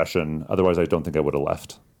clear impression. Otherwise, I don't think I would have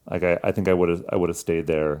left. Like I think I would have stayed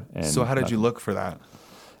there. And so how did you look for that?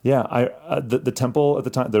 Yeah, the temple at the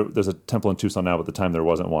time, there's a temple in Tucson now, but at the time there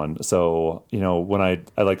wasn't one. So, when I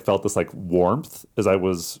like felt this like warmth as I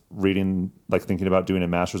was reading, like thinking about doing a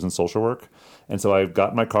master's in social work. And so I got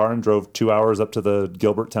in my car and drove 2 hours up to the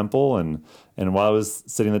Gilbert Temple. And while I was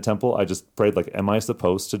sitting in the temple, I just prayed like, am I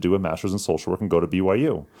supposed to do a master's in social work and go to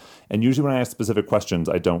BYU? And usually when I ask specific questions,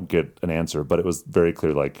 I don't get an answer, but it was very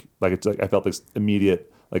clear. Like I felt this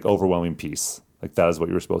immediate, like overwhelming peace. Like, that is what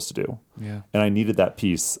you were supposed to do. Yeah. And I needed that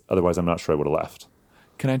piece. Otherwise, I'm not sure I would have left.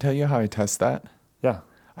 Can I tell you how I test that? Yeah.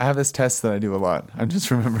 I have this test that I do a lot. I'm just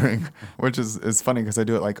remembering, which is funny because I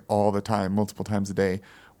do it like all the time, multiple times a day,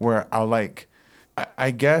 where I'll like, I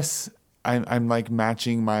guess I'm like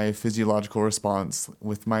matching my physiological response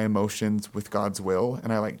with my emotions with God's will.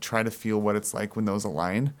 And I like try to feel what it's like when those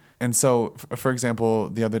align. And so, for example,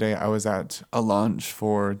 the other day I was at a launch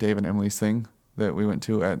for Dave and Emily's thing. that we went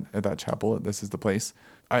to at that chapel. This is the place.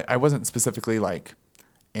 I wasn't specifically like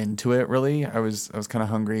into it really. I was kind of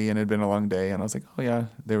hungry and it had been a long day, and I was like, oh yeah,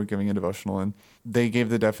 they were giving a devotional, and they gave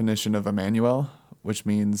the definition of Emmanuel, which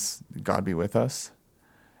means God be with us.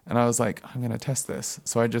 And I was like, I'm going to test this.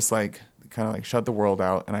 So I just like kind of like shut the world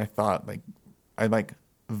out. And I thought I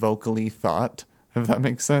vocally thought, if that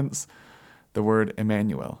makes sense, the word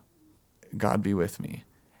Emmanuel, God be with me.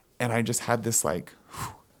 And I just had this like,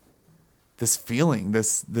 this feeling,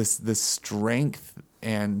 this strength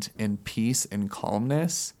and peace and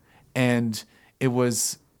calmness. And it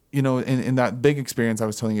was, in that big experience I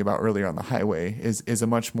was telling you about earlier on the highway is a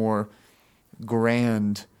much more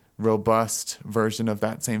grand, robust version of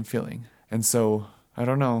that same feeling. And so I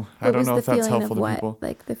don't know. I don't know if that's helpful to people.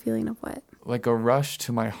 Like the feeling of what? Like a rush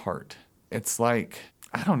to my heart. It's like,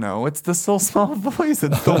 I don't know. It's the still small voice.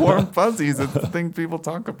 It's the warm fuzzies. It's the thing people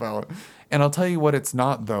talk about. And I'll tell you what it's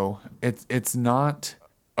not, though. It's not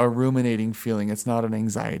a ruminating feeling. It's not an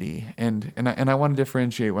anxiety. And I want to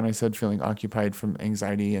differentiate when I said feeling occupied from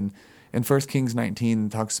anxiety. And 1 Kings 19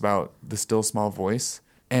 talks about the still small voice.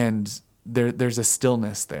 And there's a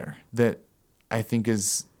stillness there that I think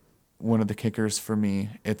is one of the kickers for me.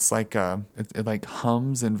 It's like it like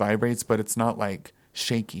hums and vibrates, but it's not like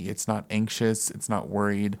shaky. It's not anxious. It's not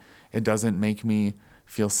worried. It doesn't make me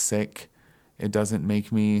feel sick. It doesn't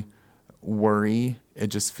make me worry. It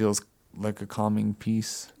just feels like a calming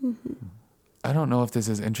peace. Mm-hmm. I don't know if this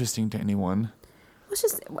is interesting to anyone. It's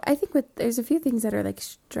just, I think there's a few things that are like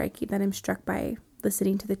striking that I'm struck by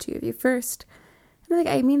listening to the two of you. First,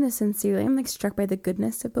 I mean this sincerely. I'm like struck by the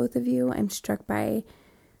goodness of both of you. I'm struck by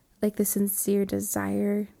like the sincere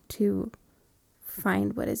desire to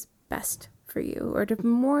find what is best for you, or to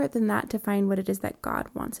more than that, to find what it is that God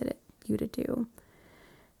wants you to do.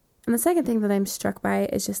 And the second thing that I'm struck by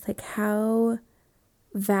is just like how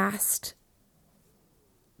vast,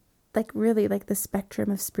 like really like the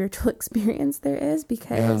spectrum of spiritual experience there is,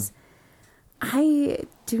 because I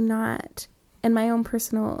do not, in my own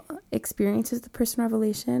personal experiences, the personal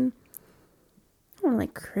revelation, I don't want to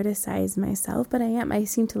like criticize myself, but I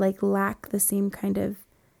seem to like lack the same kind of,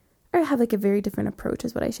 or have like a very different approach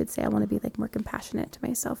is what I should say. I want to be like more compassionate to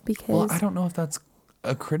myself because... Well, I don't know if that's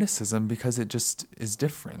a criticism because it just is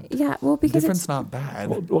different. Yeah, well, because different's not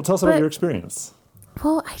bad. Well, tell us about your experience.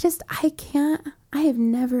 Well, I have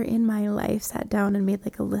never in my life sat down and made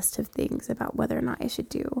like a list of things about whether or not I should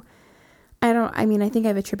do. I think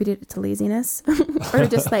I've attributed it to laziness or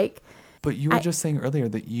just like... But you were just saying earlier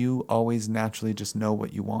that you always naturally just know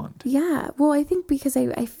what you want. Yeah. Well, I think because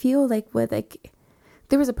I feel like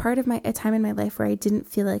there was a time in my life where I didn't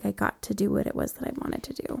feel like I got to do what it was that I wanted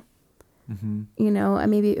to do. Mm-hmm.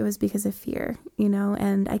 And maybe it was because of fear,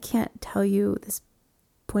 and I can't tell you this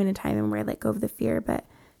point in time and where I let go of the fear, but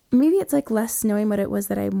maybe it's like less knowing what it was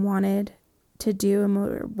that I wanted to do and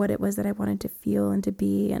more what it was that I wanted to feel and to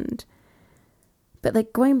be. But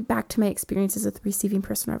like going back to my experiences with receiving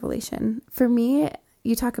personal revelation, for me,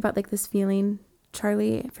 you talk about like this feeling,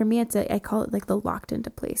 Charlie, for me, I call it like the locked into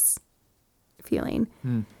place feeling,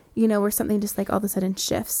 where something just like all of a sudden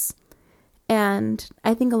shifts. And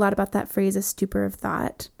I think a lot about that phrase, a stupor of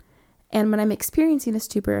thought. And when I'm experiencing a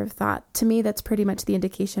stupor of thought, to me, that's pretty much the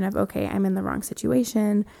indication of, okay, I'm in the wrong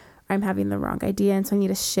situation, or I'm having the wrong idea. And so I need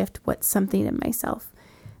to shift what's something in myself,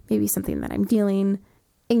 maybe something that I'm feeling.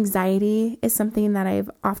 Anxiety is something that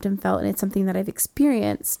I've often felt, and it's something that I've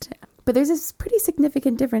experienced. But there's this pretty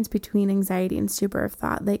significant difference between anxiety and stupor of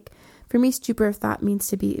thought. Like for me, stupor of thought means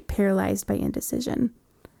to be paralyzed by indecision.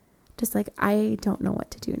 Just like, I don't know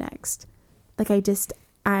what to do next. Like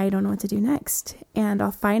I don't know what to do next. And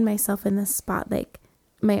I'll find myself in this spot, like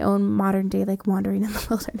my own modern day, like wandering in the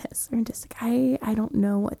wilderness, or just like, I don't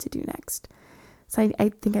know what to do next. So I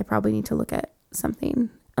think I probably need to look at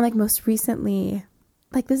something. And like most recently,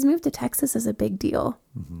 like this move to Texas is a big deal.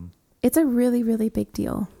 Mm-hmm. It's a really, really big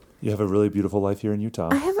deal. You have a really beautiful life here in Utah.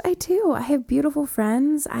 I do. I have beautiful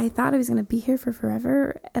friends. I thought I was going to be here for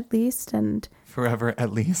forever at least. And forever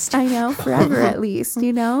at least. I know, forever at least,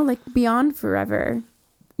 like beyond forever.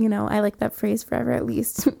 I like that phrase, forever at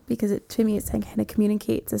least, because to me, it's like kind of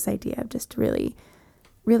communicates this idea of just really,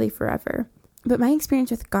 really forever. But my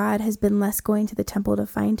experience with God has been less going to the temple to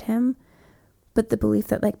find him, but the belief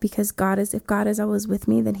that like, because if God is always with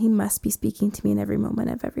me, then he must be speaking to me in every moment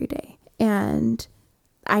of every day. And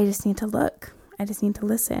I just need to look. I just need to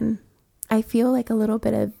listen. I feel like a little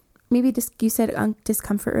bit of maybe just, you said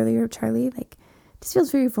discomfort earlier, Charlie, like just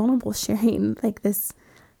feels very vulnerable sharing like this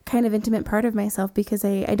kind of intimate part of myself, because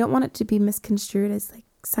I don't want it to be misconstrued as like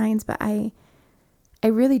signs, but I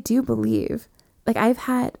really do believe like I've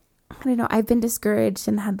been discouraged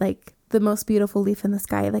and had like the most beautiful leaf in the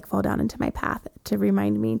sky like fall down into my path to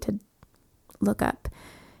remind me to look up.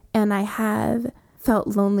 And I have felt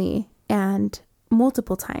lonely and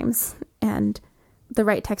multiple times, and the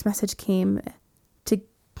right text message came to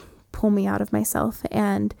pull me out of myself.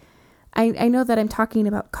 And I know that I'm talking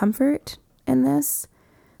about comfort in this,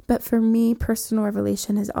 but for me, personal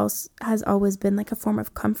revelation has always been like a form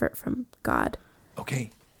of comfort from God.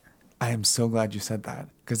 Okay. I am so glad you said that,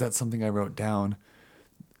 because that's something I wrote down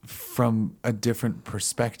from a different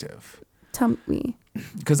perspective. Tell me.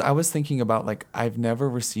 Because I was thinking about, like, I've never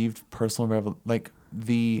received personal like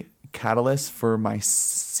the catalyst for my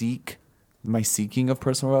seeking of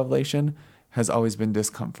personal revelation has always been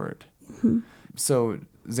discomfort. Mm-hmm. So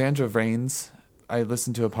Zandra Vrains, I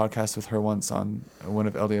listened to a podcast with her once on one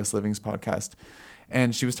of LDS Living's podcast,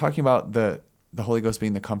 and she was talking about the Holy Ghost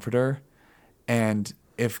being the comforter. And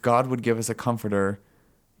if God would give us a comforter,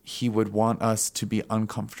 he would want us to be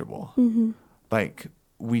uncomfortable. Mm-hmm. Like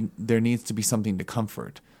there needs to be something to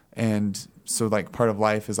comfort. And so like part of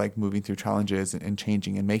life is like moving through challenges and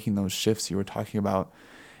changing and making those shifts you were talking about.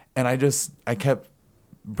 And I kept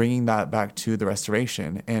bringing that back to the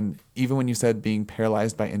restoration. And even when you said being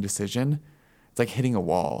paralyzed by indecision, it's like hitting a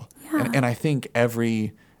wall. Yeah. And I think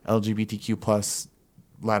every LGBTQ plus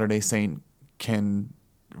Latter-day Saint can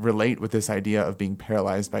relate with this idea of being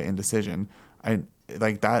paralyzed by indecision. I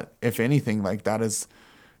like that. If anything, like that is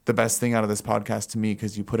the best thing out of this podcast to me,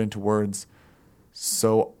 because you put into words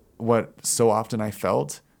what so often I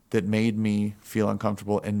felt that made me feel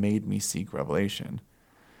uncomfortable and made me seek revelation.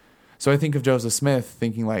 So I think of Joseph Smith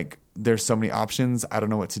thinking like, there's so many options. I don't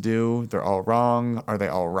know what to do. They're all wrong. Are they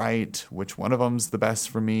all right? Which one of them's the best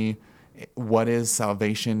for me? What is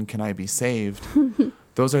salvation? Can I be saved?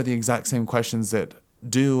 Those are the exact same questions that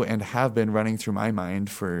do and have been running through my mind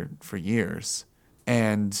for years.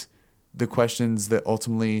 And the questions that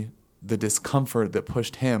ultimately, the discomfort that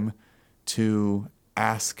pushed him to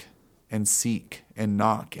ask and seek and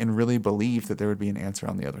knock and really believe that there would be an answer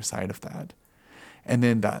on the other side of that. And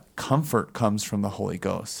then that comfort comes from the Holy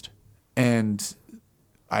Ghost. And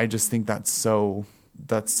I just think that's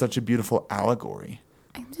such a beautiful allegory.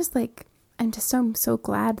 I'm so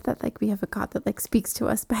glad that like we have a God that like speaks to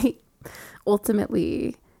us by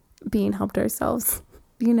ultimately being helped ourselves,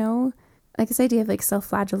 you know, like this idea of like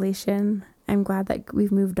self-flagellation. I'm glad that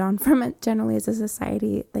we've moved on from it generally as a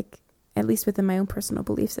society, like at least within my own personal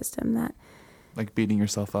belief system, that like beating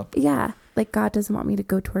yourself up. Yeah. Like God doesn't want me to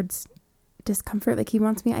go towards discomfort. Like he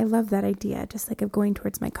wants me. I love that idea. Just like of going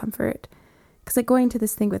towards my comfort. Cause like going to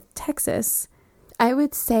this thing with Texas, I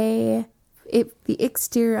would say the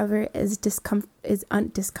exterior of it is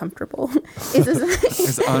discomfortable.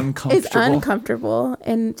 Is uncomfortable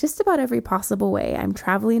in just about every possible way. I'm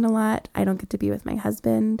traveling a lot. I don't get to be with my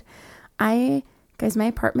husband. My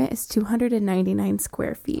apartment is 299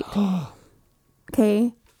 square feet.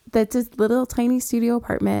 Okay. That's a little tiny studio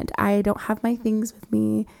apartment. I don't have my things with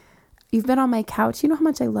me. You've been on my couch. You know how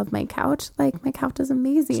much I love my couch. Like my couch is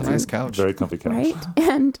amazing. It's a nice couch. Very comfy couch. Right.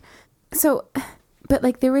 And so, but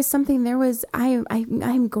like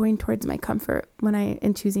I'm going towards my comfort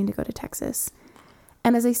in choosing to go to Texas.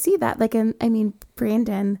 And as I see that, like,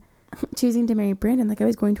 Brandon, choosing to marry Brandon, like I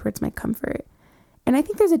was going towards my comfort. And I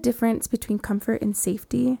think there's a difference between comfort and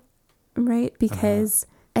safety, right? Because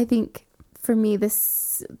I think for me,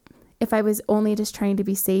 if I was only just trying to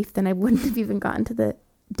be safe, then I wouldn't have even gotten to the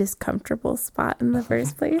discomfortable spot in the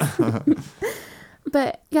first place.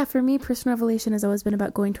 But yeah, for me, personal revelation has always been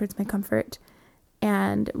about going towards my comfort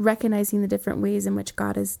and recognizing the different ways in which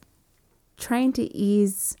God is trying to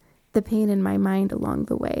ease the pain in my mind along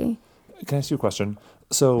the way. Can I ask you a question?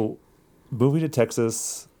 So moving to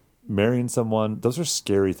Texas, marrying someone, those are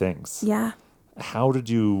scary things. Yeah. How did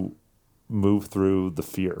you move through the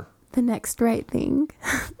fear? The next right thing.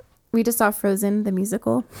 We just saw Frozen, the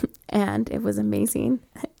musical, and it was amazing.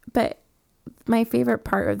 But my favorite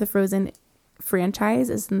part of the Frozen franchise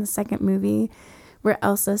is in the second movie where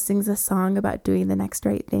Elsa sings a song about doing the next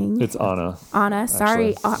right thing. It's Anna. Anna,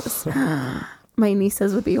 sorry. My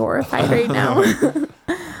nieces would be horrified right now.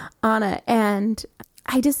 Anna. And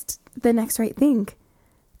the next right thing.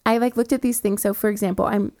 I looked at these things. So for example,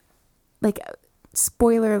 I'm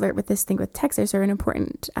spoiler alert with this thing with Texas, or an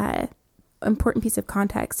important piece of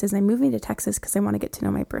context is I'm moving to Texas because I want to get to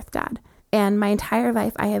know my birth dad. And my entire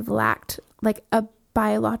life I have lacked a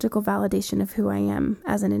biological validation of who I am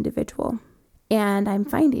as an individual. And I'm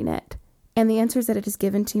finding it. And the answers that it has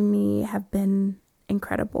given to me have been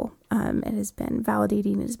incredible. It has been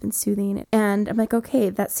validating. It has been soothing. And I'm like, okay,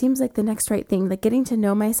 that seems like the next right thing. Like getting to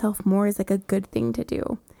know myself more is like a good thing to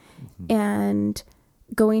do. Mm-hmm. And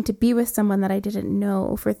going to be with someone that I didn't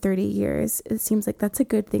know for 30 years, it seems like that's a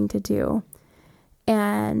good thing to do.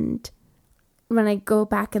 And when I go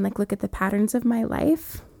back and like look at the patterns of my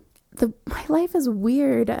life, my life is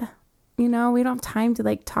weird. We don't have time to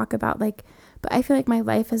like talk about like, but I feel like my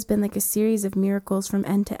life has been like a series of miracles from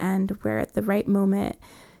end to end, where at the right moment,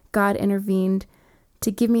 God intervened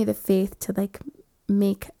to give me the faith to like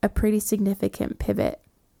make a pretty significant pivot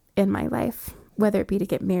in my life, whether it be to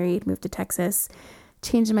get married, move to Texas,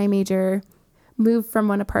 change my major, move from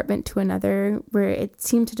one apartment to another, where it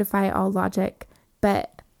seemed to defy all logic.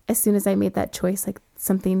 But as soon as I made that choice, like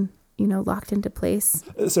something, locked into place.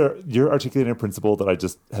 Sarah, you're articulating a principle that I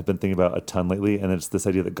just have been thinking about a ton lately, and it's this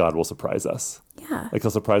idea that God will surprise us. Yeah. Like he'll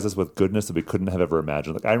surprise us with goodness that we couldn't have ever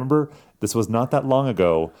imagined. Like I remember this was not that long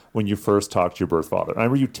ago when you first talked to your birth father. I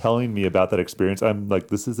remember you telling me about that experience. I'm like,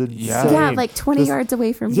 this is insane. Yeah, like 20 yards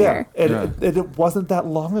away from here. And it wasn't that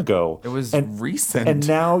long ago. It was recent. And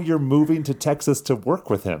now you're moving to Texas to work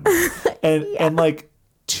with him. And like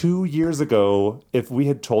 2 years ago, if God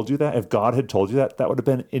had told you that would have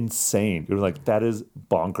been insane. You were like, that is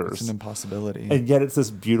bonkers. It's an impossibility. And yet it's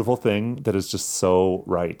this beautiful thing that is just so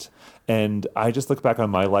right. And I just look back on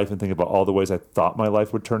my life and think about all the ways I thought my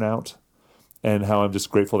life would turn out, and how I'm just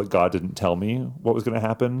grateful that God didn't tell me what was going to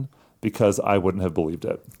happen, because I wouldn't have believed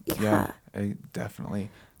it. Yeah, definitely.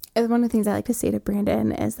 And one of the things I like to say to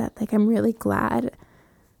Brandon is that like I'm really glad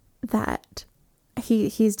that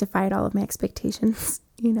he's defied all of my expectations,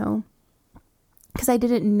 because I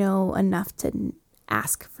didn't know enough to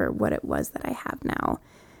ask for what it was that I have now.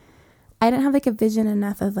 I didn't have like a vision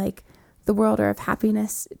enough of like the world or of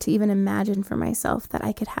happiness to even imagine for myself that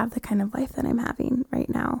I could have the kind of life that I'm having right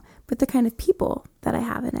now, with the kind of people that I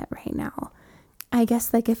have in it right now. I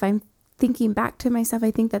guess like if I'm thinking back to myself,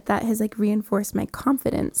 I think that has like reinforced my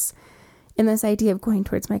confidence in this idea of going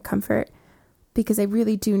towards my comfort, because I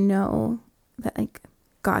really do know that like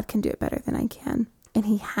God can do it better than I can. And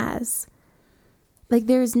he has. Like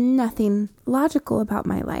there's nothing logical about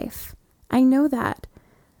my life. I know that.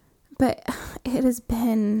 But it has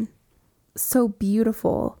been so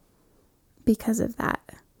beautiful because of that.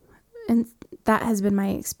 And that has been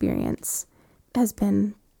my experience, has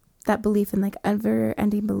been that belief in like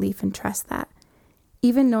ever-ending belief and trust that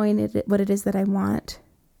even knowing what it is that I want,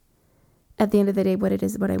 at the end of the day,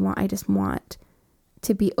 what I want, I just want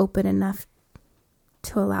to be open enough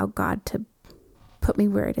to allow God to put me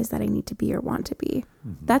where it is that I need to be or want to be.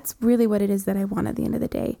 Mm-hmm. That's really what it is that I want at the end of the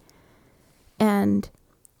day. And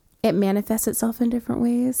it manifests itself in different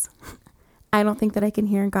ways. I don't think that I can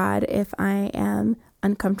hear God if I am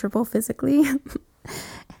uncomfortable physically.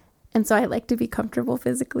 And so I like to be comfortable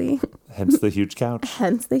physically. Hence the huge couch.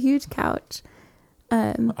 I'm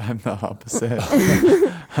the opposite.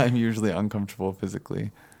 I'm usually uncomfortable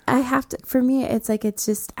physically. I have to, for me, I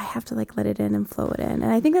have to like let it in and flow it in.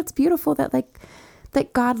 And I think that's beautiful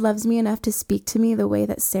that God loves me enough to speak to me the way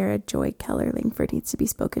that Sarah Joy Keller Langford needs to be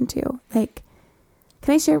spoken to. Like,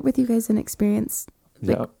 can I share with you guys an experience?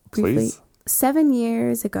 Yeah, please. 7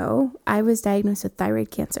 years ago, I was diagnosed with thyroid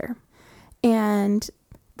cancer. And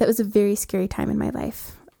that was a very scary time in my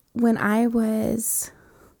life. Let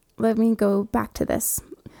me go back to this.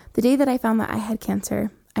 The day that I found that I had cancer,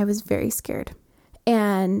 I was very scared.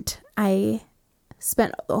 And I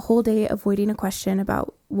spent the whole day avoiding a question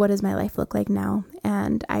about what does my life look like now.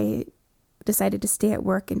 And I decided to stay at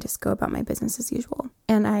work and just go about my business as usual.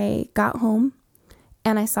 And I got home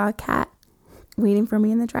and I saw a cat waiting for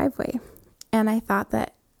me in the driveway. And I thought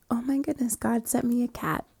that, oh my goodness, God sent me a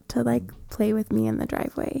cat to like play with me in the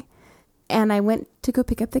driveway. And I went to go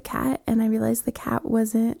pick up the cat and I realized the cat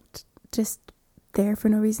wasn't just there for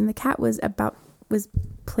no reason. The cat was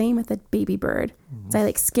playing with a baby bird. So I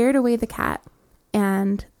like scared away the cat,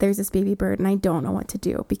 and there's this baby bird and I don't know what to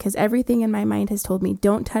do, because everything in my mind has told me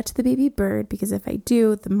don't touch the baby bird, because if I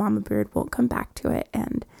do, the mama bird won't come back to it.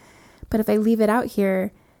 But if I leave it out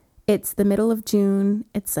here, it's the middle of June,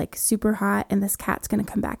 it's like super hot, and this cat's going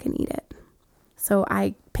to come back and eat it. So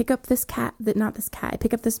I pick up I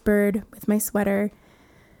pick up this bird with my sweater,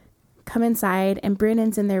 come inside, and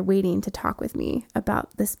Brandon's in there waiting to talk with me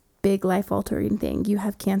about this big life-altering thing. You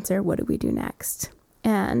have cancer. What do we do next?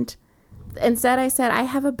 And instead I said, I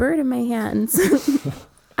have a bird in my hands.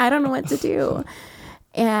 I don't know what to do.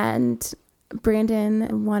 And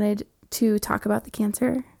Brandon wanted to talk about the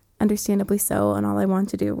cancer, understandably so, and all I wanted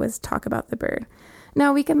to do was talk about the bird.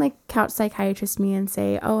 Now we can like couch psychiatrist me and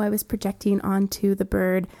say, oh, I was projecting onto the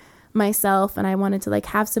bird myself and I wanted to like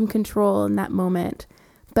have some control in that moment.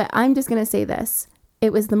 But I'm just going to say this.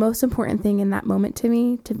 It was the most important thing in that moment to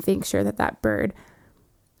me to make sure that bird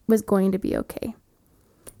was going to be okay.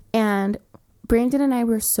 And Brandon and I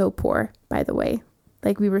were so poor, by the way.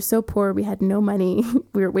 Like, we were so poor, we had no money.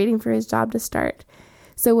 We were waiting for his job to start.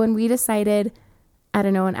 So when we decided, I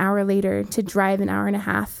don't know, an hour later to drive an hour and a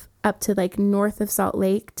half up to like north of Salt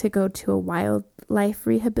Lake to go to a wildlife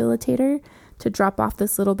rehabilitator to drop off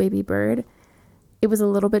this little baby bird, it was a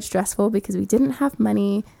little bit stressful because we didn't have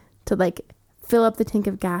money to like fill up the tank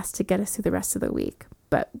of gas to get us through the rest of the week.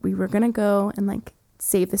 But we were going to go and like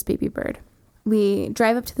save this baby bird. We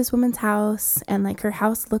drive up to this woman's house, and like her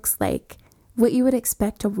house looks like what you would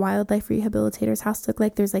expect a wildlife rehabilitator's house to look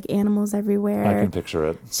like. There's like animals everywhere. I can picture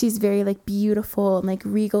it. She's very like beautiful and like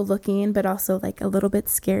regal looking, but also like a little bit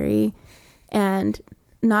scary and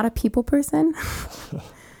not a people person.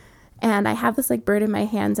 And I have this like bird in my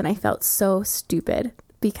hands, and I felt so stupid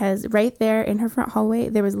because right there in her front hallway,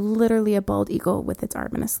 there was literally a bald eagle with its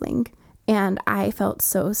arm in a sling. And I felt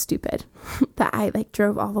so stupid that I like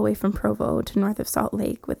drove all the way from Provo to north of Salt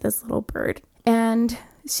Lake with this little bird. And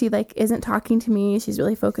she like isn't talking to me. She's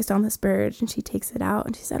really focused on this bird, and she takes it out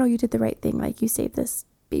and she said, "Oh, you did the right thing. Like, you saved this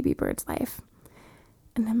baby bird's life."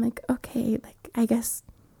 And I'm like, okay, like, I guess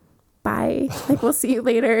bye. Like, we'll see you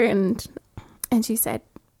later. And she said,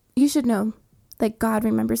 "You should know, like, God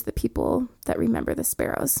remembers the people that remember the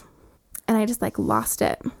sparrows." And I just like lost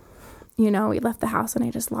it. You know, we left the house and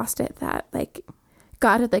I just lost it, that like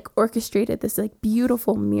God had like orchestrated this like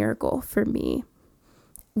beautiful miracle for me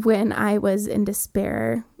when I was in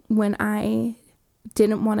despair, when I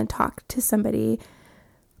didn't want to talk to somebody,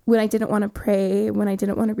 when I didn't want to pray, when I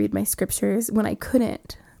didn't want to read my scriptures, when I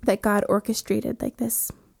couldn't, that God orchestrated like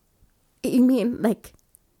this. I mean, like,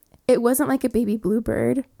 it wasn't like a baby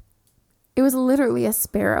bluebird. It was literally a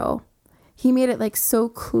sparrow. He made it like so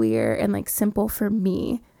clear and like simple for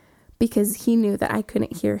me, because he knew that I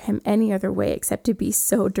couldn't hear him any other way except to be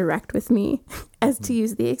so direct with me as to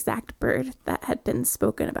use the exact bird that had been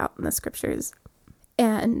spoken about in the scriptures.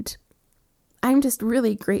 And I'm just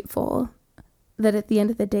really grateful that at the end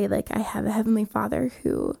of the day, like, I have a Heavenly Father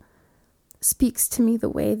who speaks to me the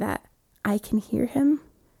way that I can hear him.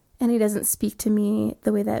 And he doesn't speak to me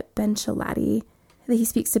the way that he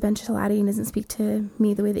speaks to Ben Shalati, and doesn't speak to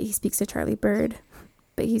me the way that he speaks to Charlie Bird,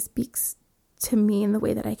 but he speaks to me in the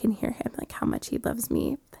way that I can hear him, like how much he loves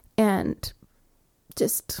me. And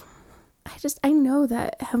I know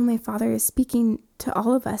that Heavenly Father is speaking to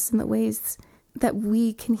all of us in the ways that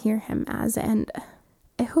we can hear him as. And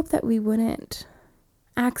I hope that we wouldn't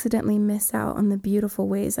accidentally miss out on the beautiful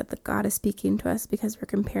ways that the God is speaking to us because we're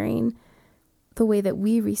comparing the way that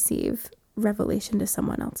we receive revelation to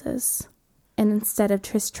someone else's. And instead of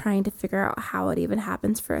just trying to figure out how it even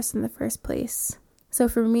happens for us in the first place. So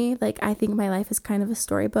for me, like, I think my life is kind of a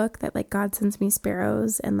storybook that, like, God sends me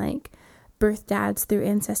sparrows and, like, birth dads through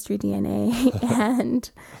Ancestry DNA and,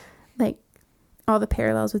 like, all the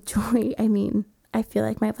parallels with joy. I mean, I feel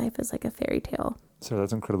like my life is like a fairy tale. Sarah,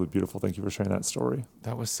 that's incredibly beautiful. Thank you for sharing that story.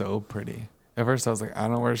 That was so pretty. At first I was like, I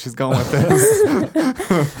don't know where she's going with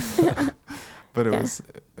this. But it was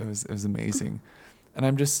amazing. And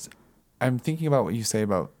I'm thinking about what you say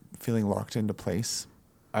about feeling locked into place.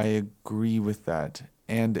 I agree with that.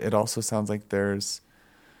 And it also sounds like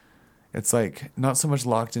it's like not so much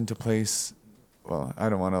locked into place. Well, I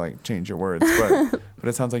don't want to like change your words, but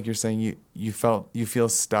it sounds like you're saying you feel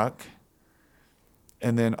stuck,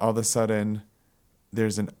 and then all of a sudden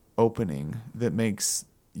there's an opening that makes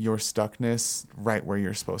your stuckness right where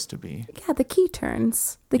you're supposed to be. Yeah, the key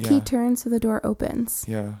turns. Key turns, so the door opens.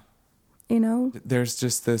 Yeah. You know? There's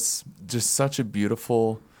just such a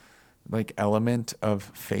beautiful like element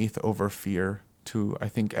of faith over fear to, I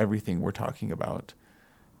think, everything we're talking about.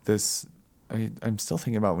 I'm still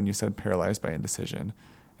thinking about when you said paralyzed by indecision,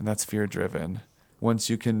 and that's fear driven. Once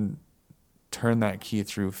you can turn that key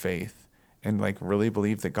through faith and like really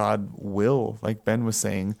believe that God will, like Ben was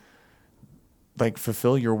saying, like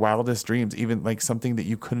fulfill your wildest dreams, even like something that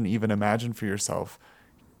you couldn't even imagine for yourself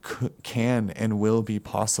can and will be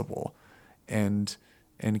possible and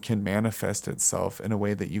can manifest itself in a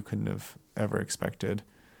way that you couldn't have ever expected,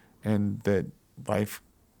 and that life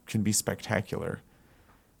can be spectacular.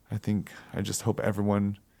 I just hope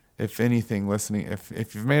everyone, if anything, listening,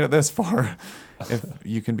 if you've made it this far, if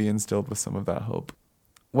you can be instilled with some of that hope.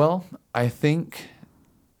 Well, I think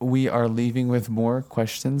we are leaving with more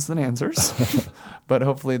questions than answers, but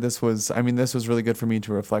hopefully this was really good for me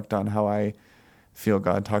to reflect on how I feel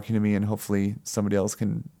God talking to me, and hopefully somebody else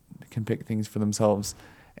can pick things for themselves.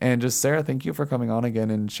 And just, Sarah, thank you for coming on again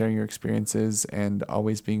and sharing your experiences and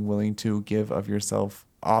always being willing to give of yourself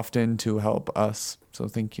often to help us. So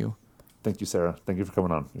thank you. Thank you, Sarah. Thank you for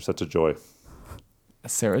coming on. You're such a joy.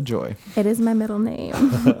 Sarah Joy. It is my middle name.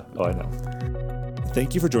 Oh, I know.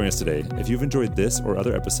 Thank you for joining us today. If you've enjoyed this or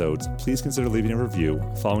other episodes, please consider leaving a review,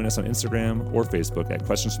 following us on Instagram or Facebook at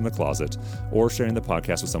Questions from the Closet, or sharing the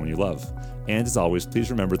podcast with someone you love. And as always, please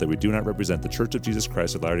remember that we do not represent the Church of Jesus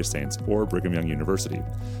Christ of Latter-day Saints or Brigham Young University.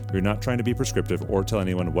 We're not trying to be prescriptive or tell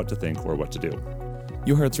anyone what to think or what to do.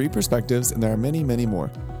 You heard 3 perspectives, and there are many, many more.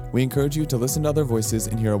 We encourage you to listen to other voices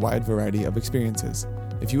and hear a wide variety of experiences.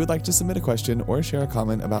 If you would like to submit a question or share a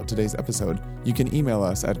comment about today's episode, you can email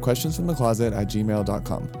us at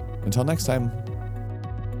questionsfromthecloset@gmail.com. Until next time.